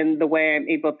in the way I'm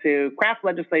able to craft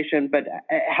legislation, but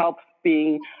it helps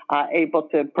being able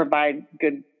to provide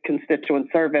good constituent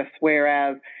service.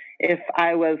 Whereas if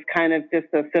I was kind of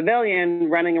just a civilian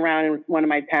running around in one of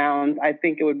my towns, I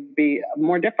think it would be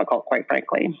more difficult, quite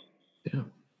frankly. Yeah.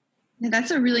 That's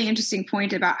a really interesting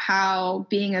point about how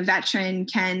being a veteran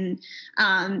can,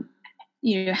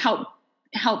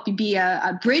 help be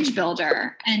a bridge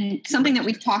builder. And something that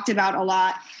we've talked about a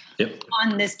lot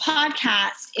on this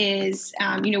podcast is,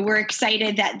 we're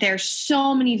excited that there's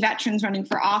so many veterans running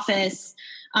for office,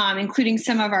 including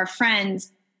some of our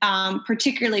friends,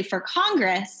 particularly for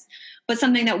Congress. But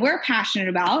something that we're passionate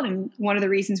about, and one of the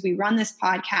reasons we run this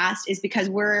podcast, is because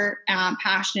we're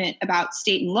passionate about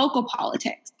state and local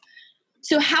politics.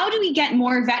 So how do we get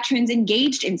more veterans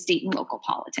engaged in state and local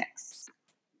politics?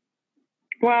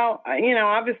 Well,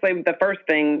 obviously the first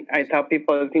thing I tell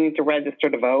people is you need to register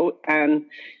to vote. And,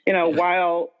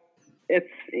 while it's,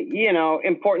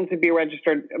 important to be a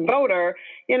registered voter,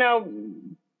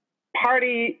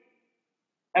 party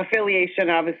affiliation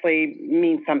obviously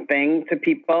means something to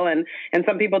people, and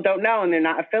some people don't know and they're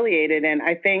not affiliated. And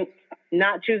I think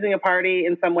not choosing a party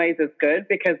in some ways is good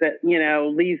because it,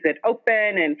 leaves it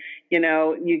open, and,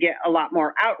 you get a lot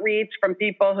more outreach from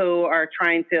people who are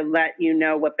trying to let you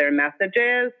know what their message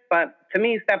is. But to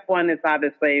me, step one is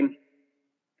obviously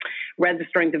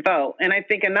registering to vote. And I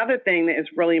think another thing that is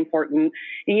really important,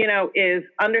 is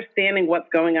understanding what's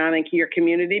going on in your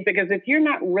community, because if you're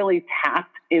not really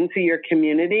tapped into your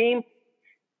community,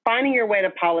 finding your way to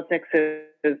politics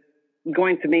is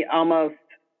going to be almost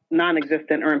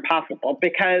non-existent or impossible,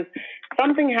 because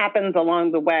something happens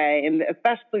along the way, and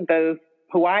especially those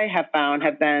who I have found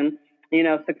have been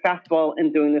successful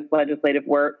in doing this legislative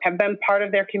work, have been part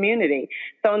of their community.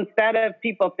 So instead of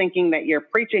people thinking that you're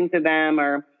preaching to them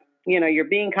or, you're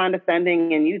being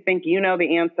condescending and you think you know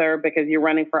the answer because you're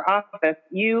running for office.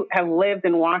 You have lived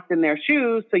and walked in their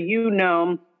shoes, so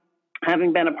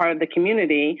having been a part of the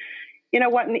community,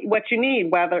 what you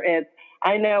need, whether it's,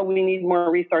 I know we need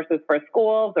more resources for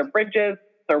schools or bridges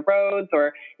or roads,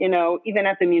 or, even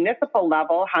at the municipal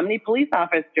level, how many police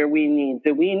officers do we need?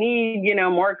 Do we need,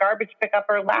 more garbage pickup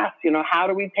or less? How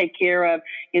do we take care of,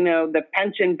 the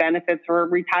pension benefits for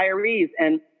retirees,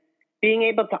 and being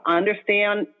able to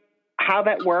understand how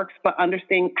that works, but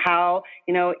understanding how,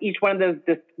 each one of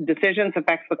those decisions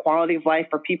affects the quality of life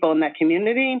for people in that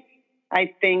community,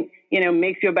 I think,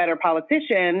 makes you a better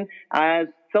politician,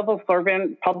 civil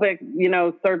servant, public,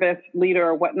 service leader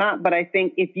or whatnot. But I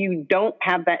think if you don't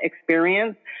have that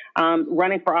experience,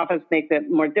 running for office makes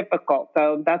it more difficult.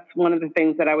 So that's one of the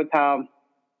things that I would tell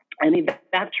any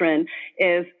veteran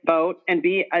is vote and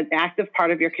be an active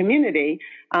part of your community,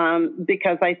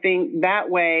 because I think that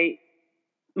way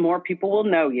more people will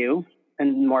know you.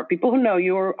 And more people who know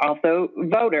you are also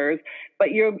voters,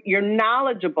 but you're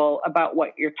knowledgeable about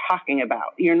what you're talking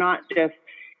about. You're not just,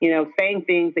 saying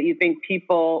things that you think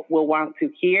people will want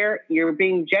to hear. You're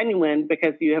being genuine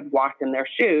because you have walked in their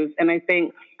shoes. And I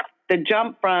think the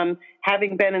jump from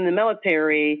having been in the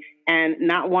military and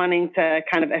not wanting to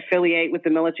kind of affiliate with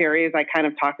the military, as I kind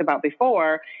of talked about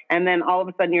before, and then all of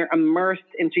a sudden you're immersed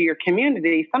into your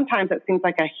community, sometimes it seems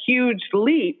like a huge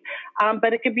leap,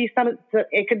 but it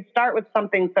could start with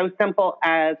something so simple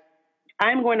as,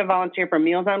 I'm going to volunteer for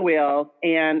Meals on Wheels,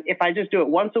 and if I just do it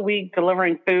once a week,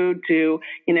 delivering food to,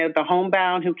 the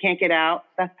homebound who can't get out,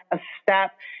 that's a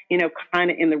step,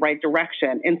 kind of in the right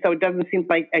direction. And so it doesn't seem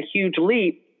like a huge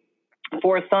leap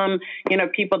for some,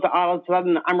 people to all of a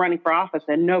sudden, I'm running for office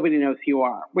and nobody knows who you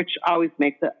are, which always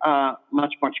makes it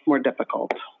much, much more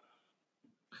difficult.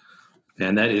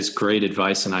 And that is great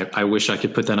advice. And I wish I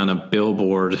could put that on a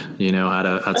billboard,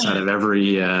 outside of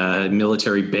every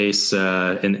military base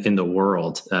in the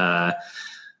world.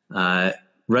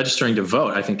 Registering to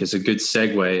vote, I think, is a good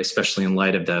segue, especially in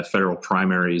light of the federal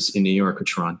primaries in New York,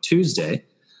 which are on Tuesday.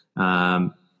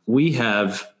 We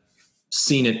have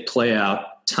seen it play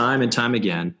out time and time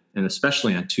again, and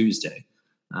especially on Tuesday,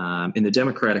 in the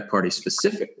Democratic Party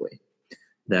specifically,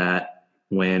 that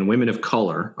when women of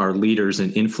color are leaders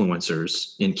and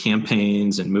influencers in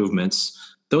campaigns and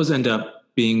movements, those end up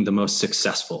being the most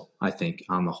successful, I think,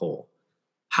 on the whole.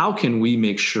 How can we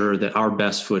make sure that our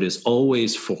best foot is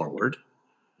always forward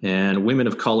and women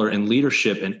of color in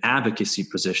leadership and advocacy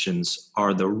positions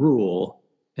are the rule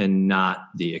and not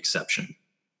the exception?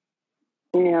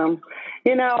 Yeah.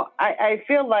 I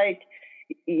feel like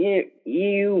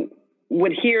you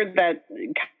would hear that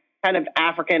kind of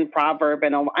African proverb,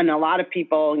 and a lot of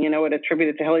people, would attribute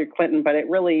it to Hillary Clinton, but it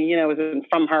really, isn't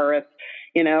from her. It's,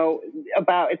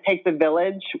 about it takes a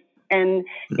village. And,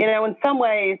 in some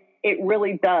ways it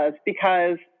really does,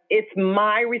 because it's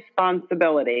my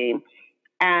responsibility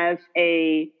as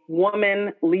a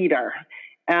woman leader,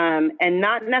 and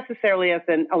not necessarily as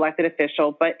an elected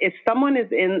official, but if someone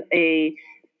is in a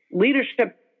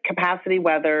leadership capacity,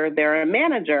 whether they're a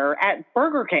manager at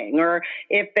Burger King, or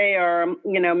if they are,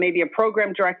 maybe a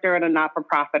program director at a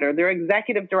not-for-profit, or they're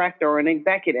executive director or an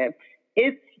executive,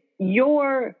 it's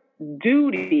your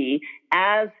duty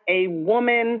as a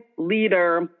woman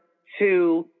leader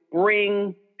to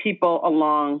bring people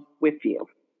along with you.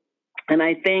 And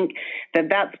I think that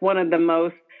that's one of the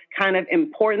most kind of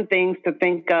important things to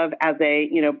think of as a,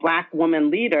 Black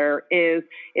woman leader is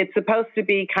it's supposed to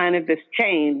be kind of this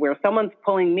chain where someone's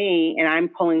pulling me and I'm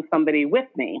pulling somebody with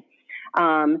me.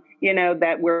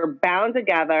 That we're bound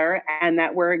together and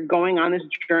that we're going on this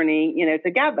journey,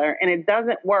 together. And it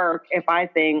doesn't work if I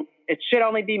think it should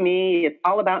only be me. It's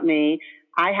all about me.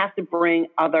 I have to bring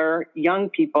other young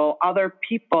people, other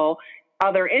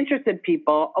interested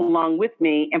people along with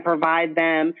me and provide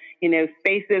them,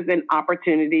 spaces and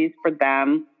opportunities for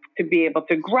them to be able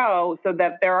to grow, so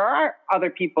that there are other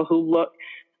people who look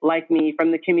like me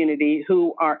from the community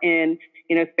who are in,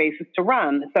 spaces to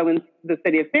run. So in the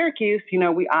city of Syracuse,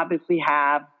 we obviously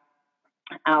have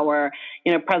our,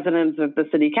 president of the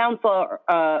city council,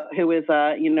 who is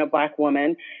a, Black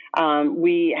woman.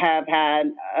 We have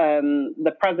had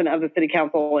the president of the city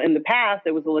council in the past.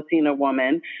 It was a Latina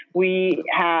woman. We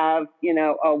have,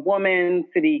 a woman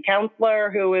city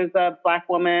councilor who is a Black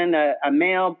woman, a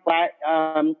male Black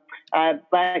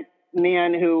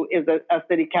man who is a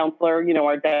city councilor,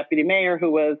 our deputy mayor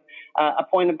who was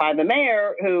appointed by the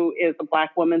mayor who is a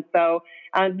Black woman. So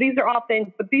these are all things,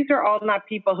 but these are all not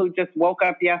people who just woke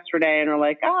up yesterday and are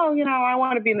like, oh, I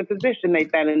want to be in the position. They've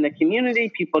been in the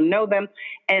community. People know them.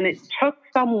 And it took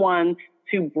someone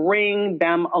to bring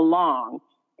them along.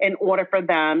 in order for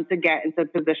them to get into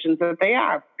positions that they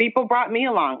are. People brought me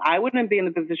along. I wouldn't be in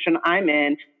the position I'm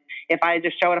in if I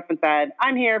just showed up and said,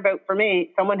 I'm here, vote for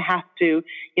me. Someone has to,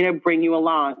 bring you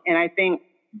along. And I think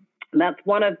that's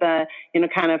one of the,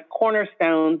 kind of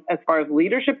cornerstones as far as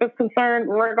leadership is concerned,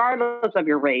 regardless of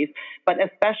your race, but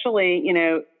especially,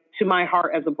 to my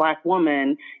heart as a Black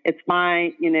woman, it's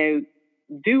my,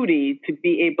 duty to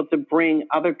be able to bring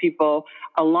other people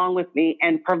along with me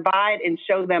and provide and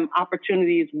show them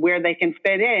opportunities where they can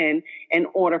fit in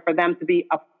order for them to be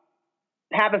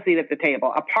have a seat at the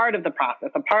table, a part of the process,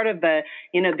 a part of the,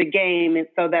 the game,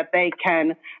 so that they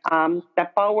can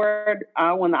step forward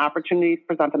when the opportunities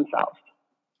present themselves.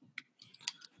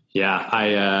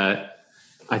 Yeah,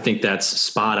 I think that's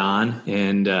spot on.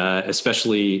 And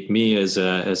especially me as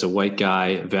a white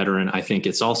guy veteran, I think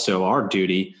it's also our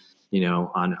duty,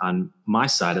 on my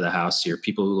side of the house here,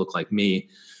 people who look like me,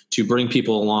 to bring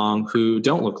people along who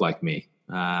don't look like me.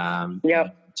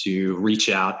 To reach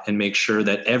out and make sure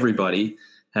that everybody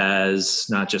has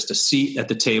not just a seat at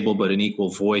the table, but an equal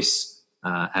voice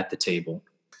at the table.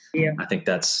 Yeah, I think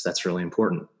that's really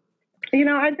important.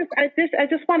 I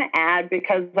just want to add,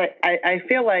 because I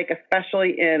feel like,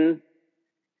 especially in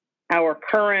our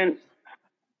current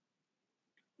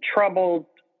troubled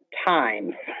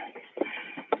times,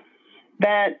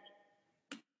 that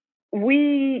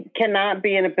we cannot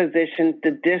be in a position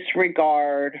to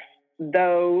disregard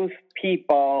those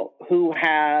people who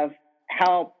have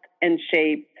helped and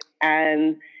shaped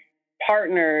and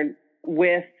partnered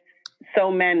with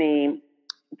so many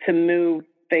to move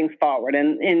things forward.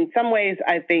 And in some ways,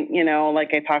 I think,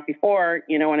 like I talked before,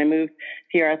 when I moved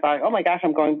here, I thought, oh my gosh,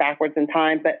 I'm going backwards in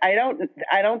time. But I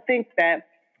don't think that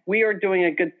we are doing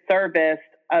a good service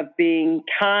of being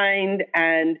kind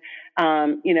and,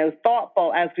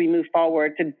 thoughtful as we move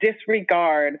forward, to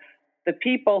disregard the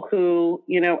people who,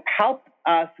 help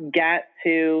us get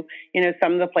to,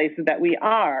 some of the places that we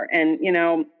are. And,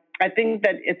 I think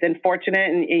that it's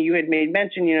unfortunate, and you had made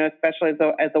mention, especially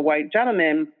as a white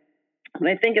gentleman, and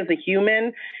I think as a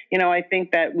human, I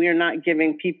think that we are not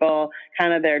giving people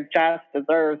kind of their just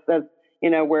deserves. As,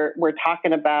 we're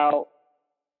talking about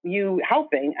you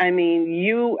helping. I mean,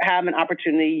 you have an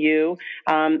opportunity, in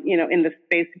the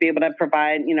space, to be able to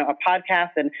provide, a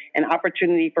podcast and an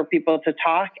opportunity for people to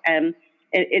talk. And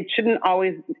it shouldn't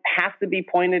always have to be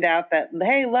pointed out that,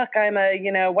 hey, look, I'm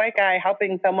a, white guy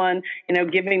helping someone,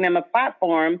 giving them a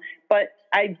platform. But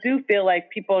I do feel like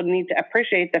people need to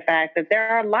appreciate the fact that there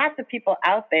are lots of people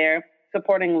out there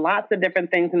supporting lots of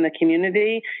different things in the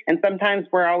community. And sometimes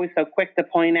we're always so quick to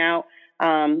point out,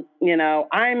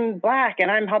 I'm Black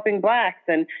and I'm helping Blacks,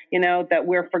 and, that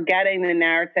we're forgetting the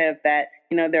narrative that,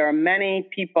 there are many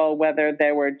people, whether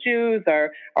they were Jews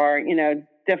or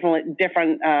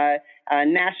different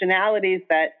nationalities,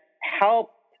 that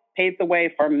helped pave the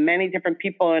way for many different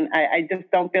people. And I just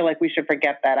don't feel like we should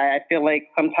forget that. I feel like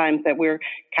sometimes that we're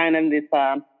kind of in this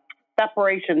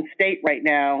separation state right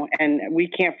now, and we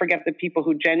can't forget the people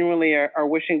who genuinely are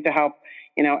wishing to help,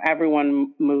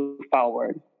 everyone move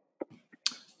forward.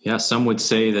 Yeah, some would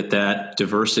say that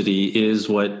diversity is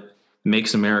what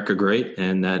makes America great,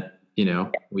 and that,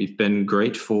 we've been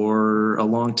great for a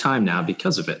long time now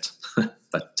because of it.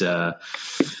 But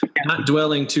not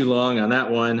dwelling too long on that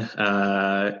one,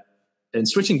 and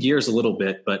switching gears a little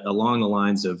bit, but along the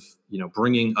lines of,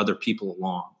 bringing other people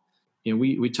along.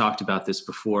 We talked about this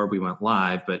before we went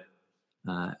live, but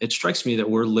it strikes me that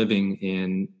we're living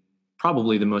in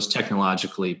probably the most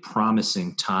technologically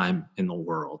promising time in the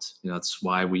world. That's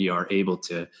why we are able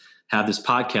to have this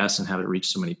podcast and have it reach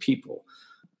so many people.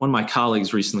 One of my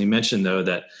colleagues recently mentioned, though,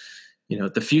 that,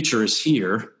 the future is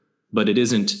here, but it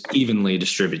isn't evenly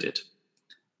distributed.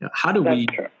 How do we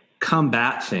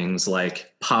combat things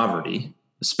like poverty,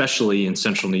 especially in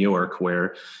central New York,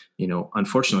 where,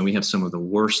 unfortunately we have some of the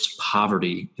worst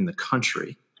poverty in the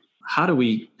country? How do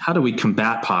we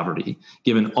combat poverty,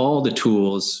 given all the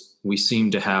tools we seem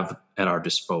to have at our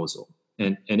disposal?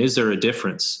 And is there a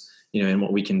difference, in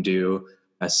what we can do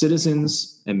as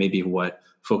citizens, and maybe what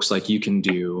folks like you can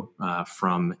do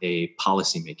from a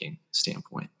policymaking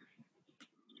standpoint?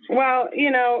 Well,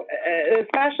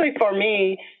 especially for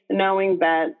me, knowing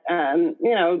that,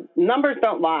 numbers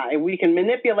don't lie. We can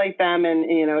manipulate them and,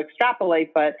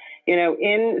 extrapolate. But,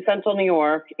 in central New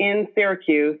York, in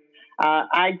Syracuse,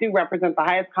 I do represent the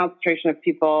highest concentration of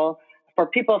people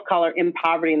of color in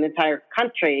poverty in the entire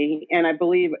country. And I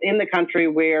believe in the country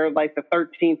we're like the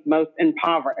 13th most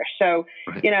impoverished. So,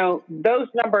 right. Those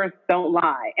numbers don't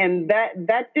lie. And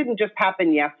that didn't just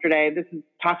happen yesterday. This is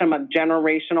talking about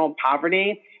generational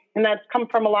poverty. And that's come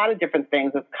from a lot of different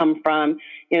things. It's come from,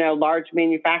 large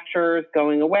manufacturers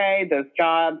going away, those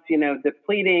jobs,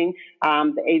 depleting,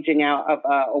 the aging out of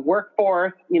a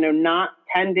workforce, not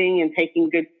tending and taking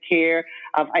good care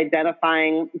of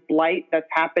identifying blight that's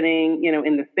happening,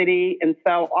 in the city. And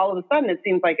so all of a sudden, it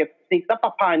seems like it sneaks up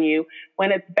upon you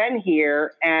when it's been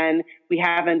here and we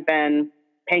haven't been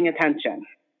paying attention,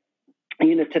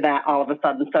 to that all of a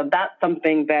sudden. So that's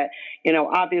something that,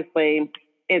 obviously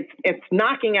it's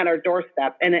knocking at our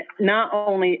doorstep, and it not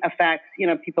only affects,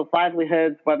 people's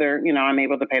livelihoods, whether, I'm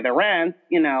able to pay the rent,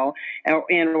 or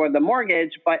the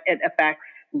mortgage, but it affects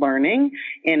learning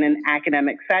in an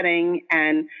academic setting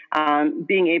and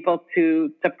being able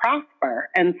to prosper.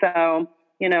 And so,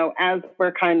 as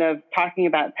we're kind of talking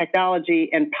about technology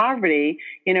and poverty,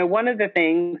 one of the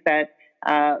things that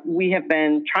we have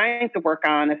been trying to work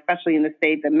on, especially in the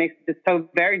state that makes it so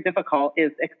very difficult,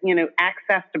 is,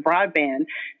 access to broadband.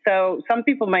 So some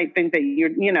people might think that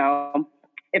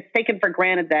it's taken for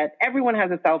granted that everyone has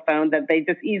a cell phone, that they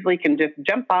just easily can just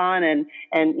jump on and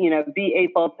be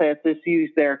able to just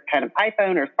use their kind of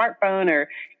iPhone or smartphone, or,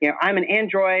 I'm an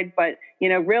Android, but,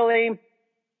 really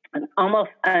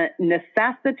almost a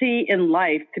necessity in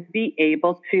life to be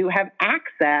able to have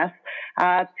access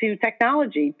to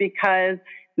technology, because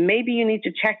maybe you need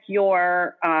to check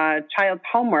your child's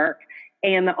homework,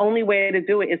 and the only way to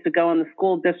do it is to go on the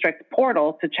school district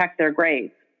portal to check their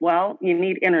grades. Well, you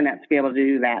need internet to be able to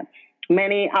do that.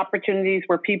 Many opportunities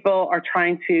where people are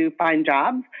trying to find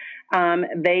jobs,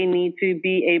 they need to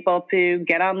be able to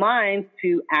get online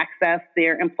to access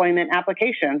their employment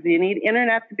applications. You need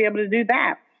internet to be able to do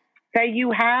that. Say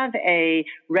you have a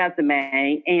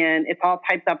resume and it's all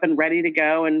typed up and ready to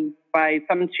go, and by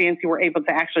some chance you were able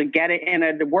to actually get it in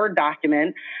a Word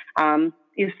document,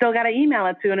 you still got to email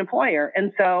it to an employer.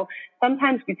 And so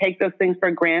sometimes we take those things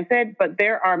for granted, but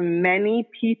there are many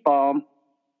people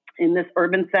in this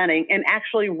urban setting, and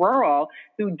actually rural,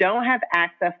 who don't have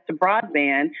access to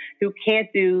broadband, who can't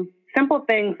do simple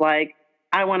things like,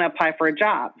 I want to apply for a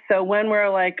job. So when we're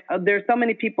like, there's so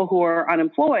many people who are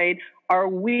unemployed, are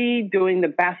we doing the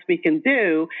best we can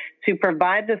do to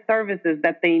provide the services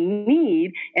that they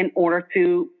need in order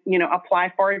to,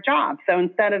 apply for a job? So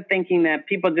instead of thinking that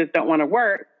people just don't want to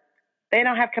work, they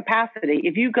don't have capacity.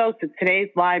 If you go to today's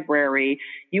library,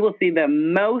 you will see the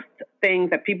most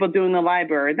things that people do in the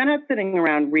library. They're not sitting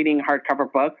around reading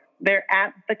hardcover books. They're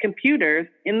at the computers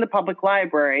in the public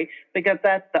library, because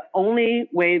that's the only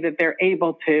way that they're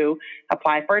able to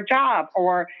apply for a job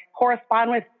or correspond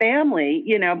with family,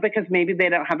 because maybe they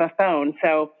don't have a phone.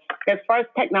 So as far as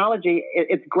technology,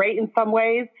 it's great in some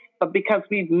ways, but because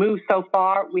we've moved so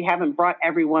far, we haven't brought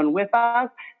everyone with us.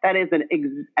 That is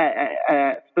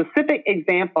a specific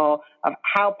example of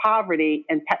how poverty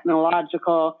and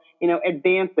technological,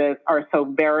 advances are so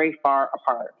very far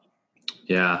apart.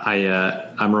 Yeah,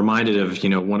 I'm reminded of,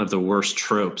 one of the worst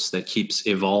tropes that keeps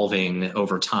evolving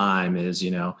over time is,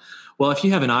 well, if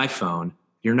you have an iPhone,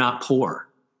 you're not poor,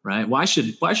 right? Why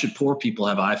should poor people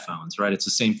have iPhones, right? It's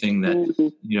the same thing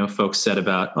that, folks said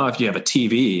about, if you have a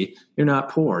TV, you're not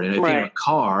poor. And if you have a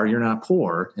car, you're not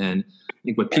poor. And I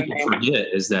think what people forget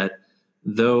is that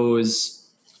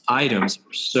those items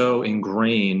are so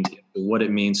ingrained in what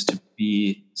it means to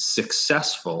be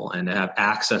successful and to have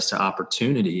access to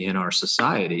opportunity in our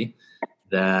society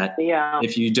that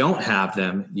if you don't have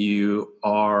them, you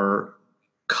are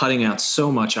cutting out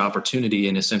so much opportunity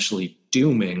and essentially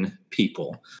dooming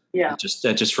people. Yeah.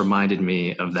 That just reminded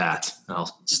me of that.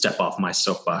 I'll step off my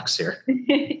soapbox here.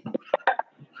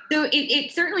 So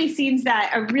it certainly seems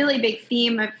that a really big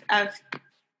theme of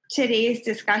today's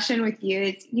discussion with you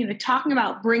is, talking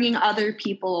about bringing other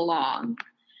people along.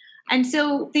 And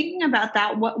so thinking about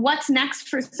that, what's next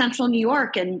for Central New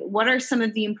York, and what are some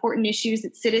of the important issues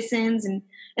that citizens and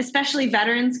especially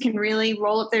veterans can really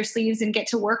roll up their sleeves and get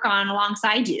to work on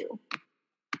alongside you?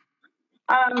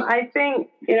 I think,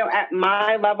 at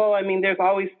my level, there's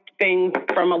always things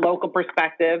from a local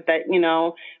perspective that,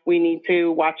 we need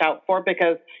to watch out for,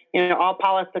 because, all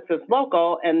politics is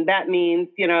local. And that means,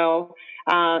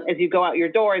 as you go out your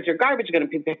door, is your garbage going to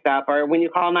be picked up? Or when you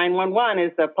call 911,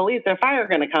 is the police or fire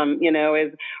going to come?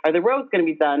 Are the roads going to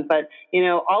be done? But,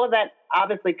 all of that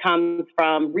obviously comes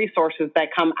from resources that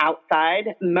come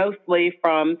outside, mostly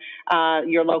from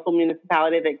your local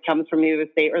municipality, that comes from either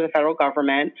the state or the federal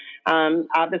government.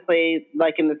 Obviously,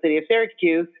 like in the city of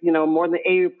Syracuse, more than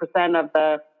 80% of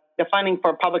the funding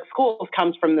for public schools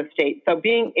comes from the state. So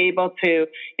being able to,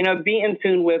 be in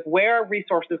tune with where are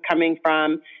resources coming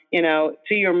from, to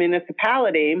your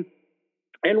municipality,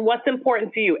 and what's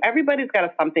important to you. Everybody's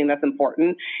got something that's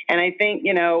important. And I think,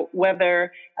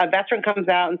 whether a veteran comes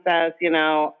out and says,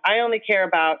 I only care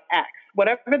about X,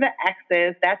 whatever the X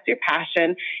is, that's your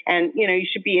passion. And, you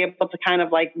should be able to kind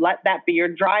of like let that be your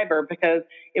driver, because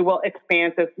it will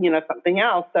expand to, something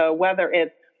else. So whether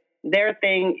it's their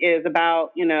thing is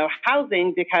about,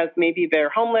 housing because maybe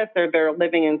they're homeless or they're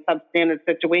living in substandard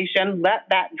situation, let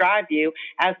that drive you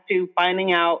as to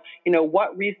finding out,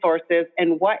 what resources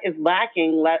and what is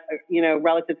lacking,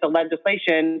 relative to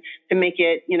legislation to make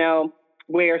it,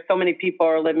 where so many people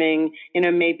are living,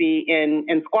 maybe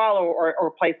in squalor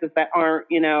or places that aren't,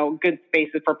 good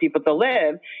spaces for people to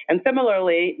live. And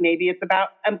similarly, maybe it's about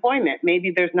employment.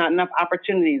 Maybe there's not enough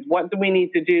opportunities. What do we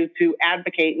need to do to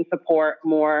advocate and support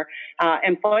more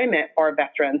employment for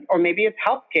veterans? Or maybe it's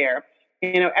healthcare.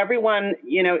 Everyone,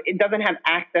 it doesn't have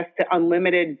access to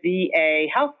unlimited VA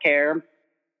healthcare.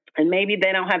 And maybe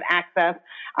they don't have access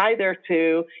either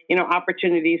to,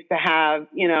 opportunities to have,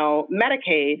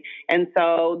 Medicaid. And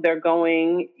so they're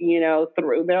going,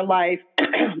 through their life,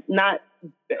 not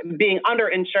being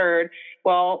underinsured.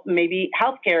 Well, maybe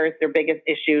healthcare is their biggest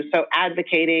issue. So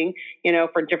advocating,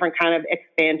 for different kind of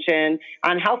expansion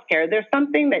on healthcare. There's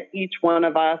something that each one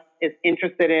of us is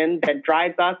interested in that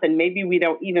drives us. And maybe we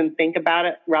don't even think about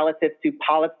it relative to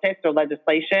politics or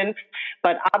legislation.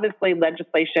 But obviously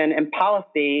legislation and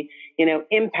policy,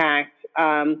 impact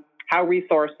how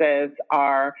resources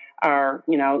are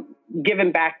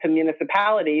given back to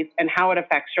municipalities and how it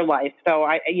affects your life. So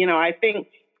I think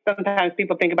sometimes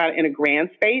people think about it in a grand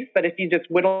space, but if you just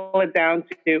whittle it down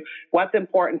to what's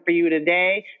important for you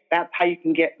today, that's how you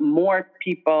can get more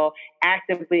people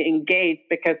actively engaged,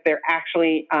 because they're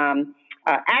actually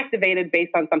activated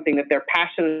based on something that they're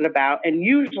passionate about. And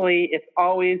usually it's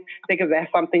always because it has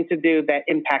something to do that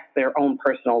impacts their own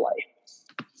personal life.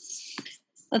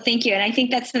 Well, thank you. And I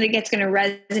think that's something that's going to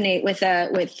resonate with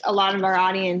a lot of our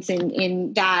audience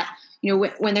in that,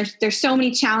 when there's so many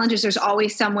challenges, there's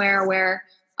always somewhere where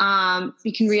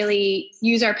we can really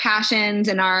use our passions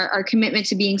and our commitment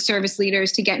to being service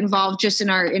leaders to get involved just in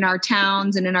our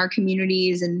towns and in our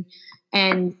communities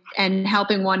and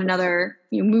helping one another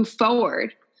move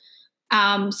forward.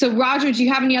 So Roger, do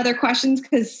you have any other questions?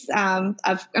 Because I'm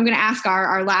going to ask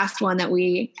our last one that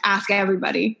we ask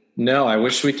everybody. No, I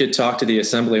wish we could talk to the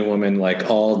Assemblywoman like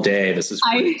all day. This is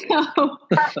great. I know.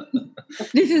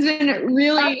 This has been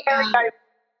really...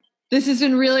 This has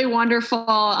been really wonderful,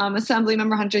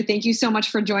 Assemblymember Hunter. Thank you so much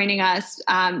for joining us.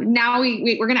 Now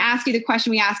we're going to ask you the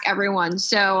question we ask everyone.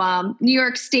 So New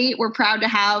York State, we're proud to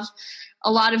have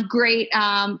a lot of great,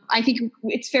 I think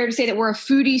it's fair to say that we're a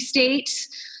foodie state.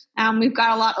 We've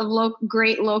got a lot of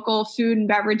great local food and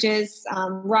beverages.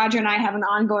 Roger and I have an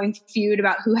ongoing feud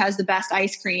about who has the best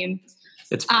ice cream.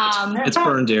 It's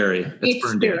Byrne Dairy.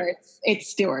 It's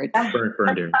Stewart's.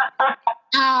 Byrne Dairy.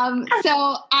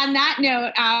 So on that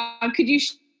note, could you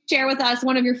share with us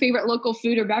one of your favorite local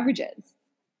food or beverages?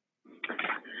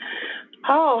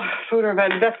 Oh, food or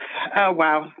beverage.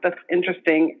 Wow. That's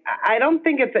interesting. I don't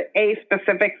think it's a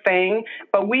specific thing,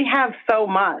 but we have so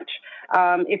much.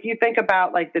 If you think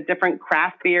about like the different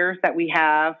craft beers that we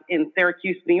have in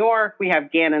Syracuse, New York, we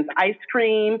have Gannon's Ice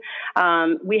Cream.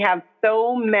 We have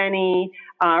so many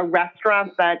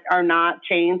restaurants that are not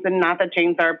chains, and not that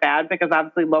chains are bad because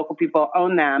obviously local people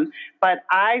own them. But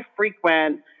I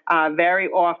frequent very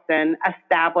often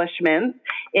establishments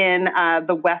in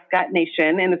the Westcott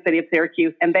Nation in the city of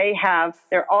Syracuse, and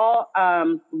they're all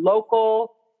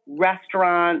local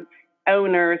restaurant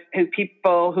owners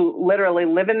people who literally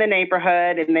live in the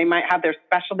neighborhood, and they might have their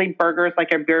specialty burgers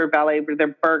like a Beer Belly, where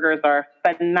their burgers are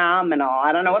phenomenal.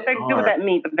 I don't know what they do with that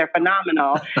meat, but they're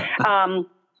phenomenal.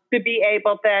 To be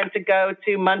able then to go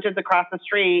to Munch's across the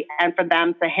street and for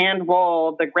them to hand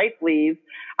roll the grape leaves,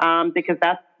 because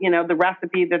that's, the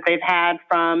recipe that they've had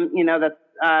from,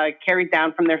 that's carried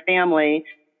down from their family,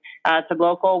 to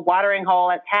local watering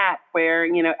hole at Tap, where,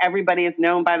 everybody is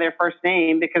known by their first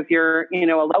name because you're,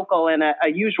 a local and a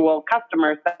usual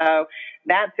customer. So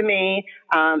that to me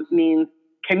means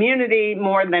community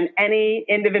more than any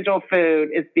individual food,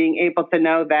 is being able to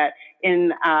know that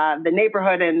in the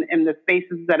neighborhood and in the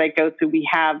spaces that I go to, we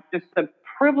have just the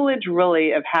privilege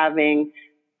really of having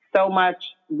so much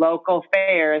local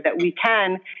fare that we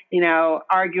can,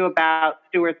 argue about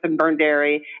Stewart's and Byrne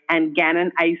Dairy and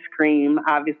Gannon Ice Cream,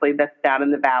 obviously that's down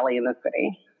in the valley in the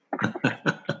city.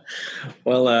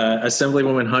 Well,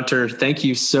 Assemblywoman Hunter, thank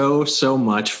you so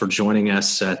much for joining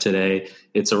us today.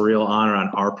 It's a real honor on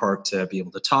our part to be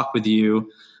able to talk with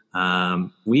you.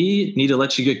 we need to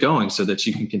let you get going so that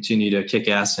you can continue to kick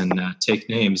ass and take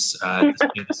names at the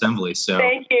state assembly. So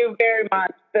thank you very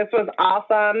much. This was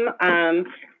awesome.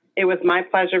 It was my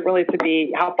pleasure really to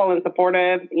be helpful and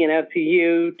supportive, to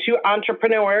you, to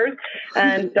entrepreneurs.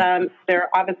 And there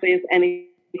obviously is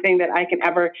anything that I can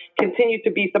ever continue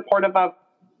to be supportive of.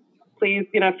 Please,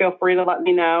 feel free to let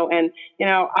me know. And,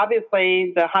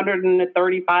 obviously the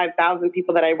 135,000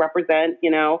 people that I represent,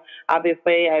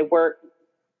 obviously I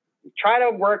try to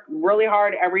work really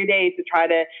hard every day to try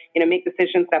to, make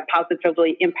decisions that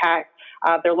positively impact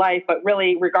their life. But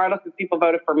really, regardless if people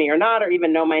voted for me or not, or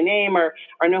even know my name or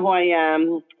know who I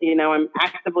am, I'm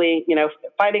actively,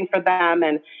 fighting for them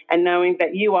and knowing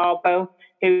that you all both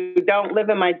who don't live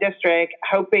in my district,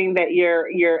 hoping that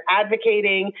you're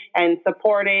advocating and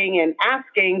supporting and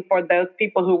asking for those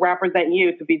people who represent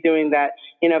you to be doing that,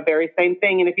 very same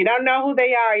thing. And if you don't know who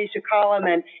they are, you should call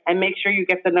them and make sure you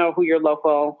get to know who your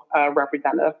local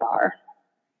representatives are.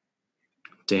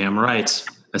 Damn right.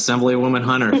 Assemblywoman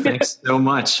Hunter, thanks so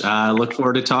much. Look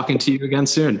forward to talking to you again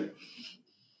soon.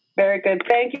 Very good.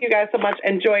 Thank you guys so much.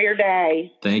 Enjoy your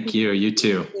day. Thank you. You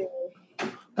too.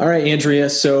 All right, Andrea.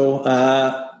 So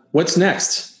what's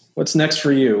next? What's next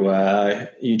for you? Are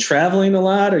you traveling a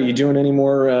lot? Are you doing any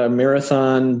more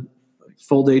marathon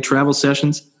full day travel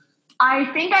sessions? I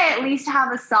think I at least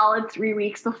have a solid 3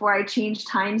 weeks before I change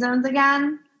time zones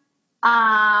again.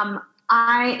 I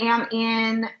am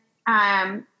in,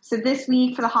 so this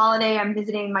week for the holiday, I'm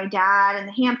visiting my dad in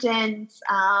the Hamptons.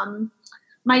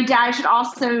 My dad, should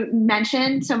also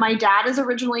mention, so my dad is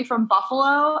originally from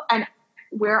Buffalo, and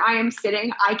where I am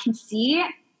sitting, I can see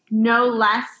no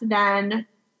less than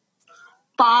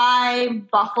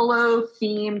 5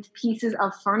 Buffalo-themed pieces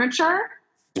of furniture.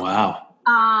 Wow.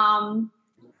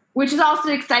 Which is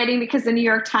also exciting because the New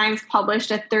York Times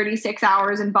published at 36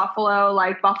 hours in Buffalo,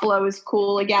 like Buffalo is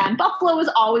cool again. Buffalo is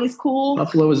always cool.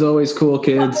 Buffalo is always cool,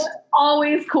 kids. Buffalo is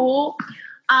always cool.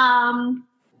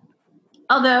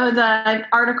 Although the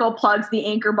article plugs the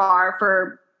Anchor Bar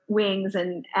for wings,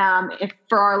 and if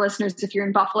for our listeners, if you're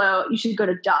in Buffalo, you should go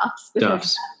to Duff's, because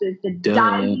Duff's is the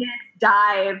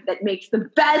dive that makes the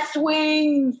best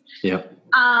wings. Yep.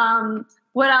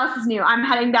 What else is new? I'm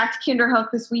heading back to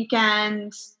Kinderhook this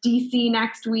weekend, DC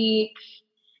next week.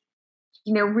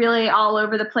 Really all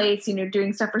over the place.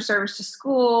 Doing stuff for Service to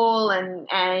School and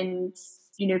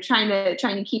trying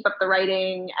to keep up the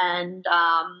writing. And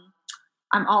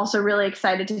I'm also really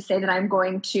excited to say that I'm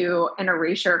going to an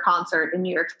Erasure concert in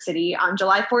New York City on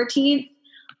July 14th.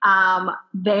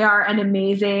 They are an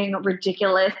amazing,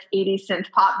 ridiculous 80s synth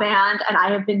pop band, and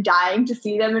I have been dying to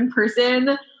see them in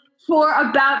person for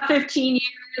about 15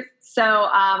 years. So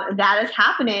that is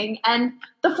happening. And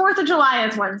the 4th of July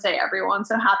is Wednesday, everyone.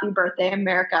 So happy birthday,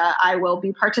 America. I will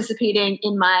be participating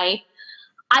in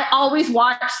I always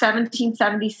watch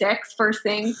 1776 first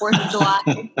thing, 4th of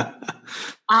July.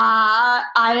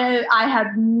 I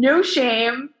have no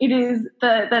shame. It is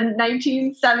the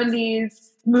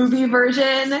 1970s movie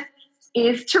version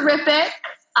is terrific.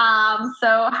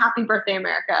 So happy birthday,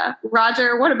 America.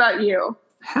 Roger, what about you?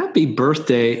 Happy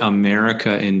birthday,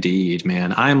 America, indeed,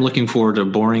 man. I am looking forward to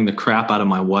boring the crap out of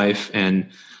my wife and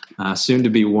soon to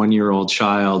be 1-year-old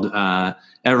child.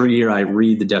 Every year I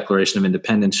read the Declaration of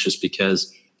Independence just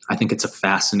because I think it's a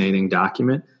fascinating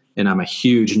document, and I'm a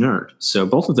huge nerd. So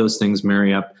both of those things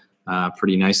marry up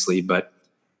pretty nicely, but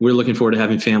we're looking forward to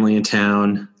having family in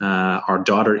town. Our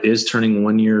daughter is turning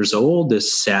 1 year old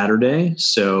this Saturday.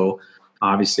 So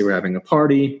obviously we're having a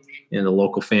party. The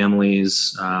local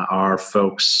families, our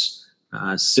folks,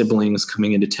 siblings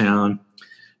coming into town.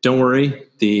 Don't worry,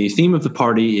 the theme of the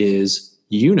party is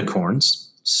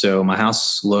unicorns. So my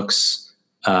house looks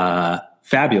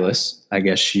fabulous, I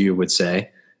guess you would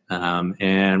say.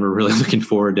 And we're really looking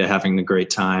forward to having a great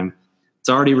time. It's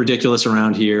already ridiculous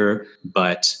around here,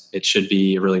 but it should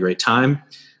be a really great time.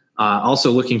 Also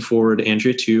looking forward,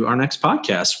 Andrea, to our next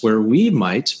podcast where we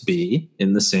might be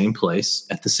in the same place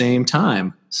at the same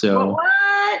time. So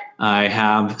what? I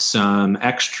have some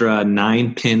extra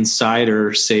 9-pin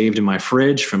cider saved in my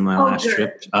fridge from my last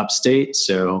trip upstate.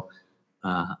 So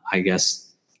I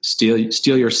guess steal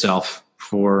yourself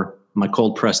for my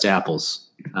cold pressed apples.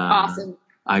 Awesome.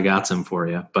 I got some for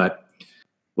you. But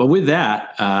well, with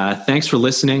that, thanks for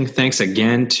listening. Thanks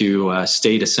again to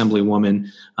State Assemblywoman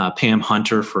Pam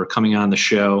Hunter for coming on the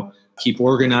show. Keep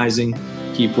organizing,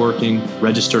 keep working,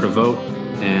 register to vote,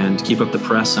 and keep up the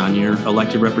press on your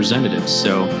elected representatives.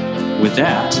 So with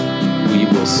that, we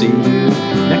will see you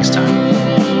next time.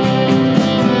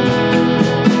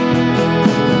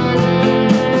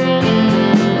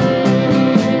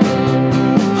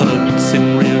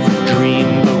 Hudson River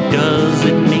Dreamboat, does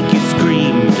it make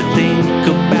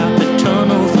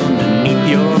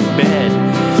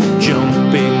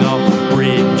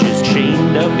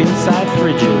side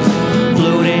fridges.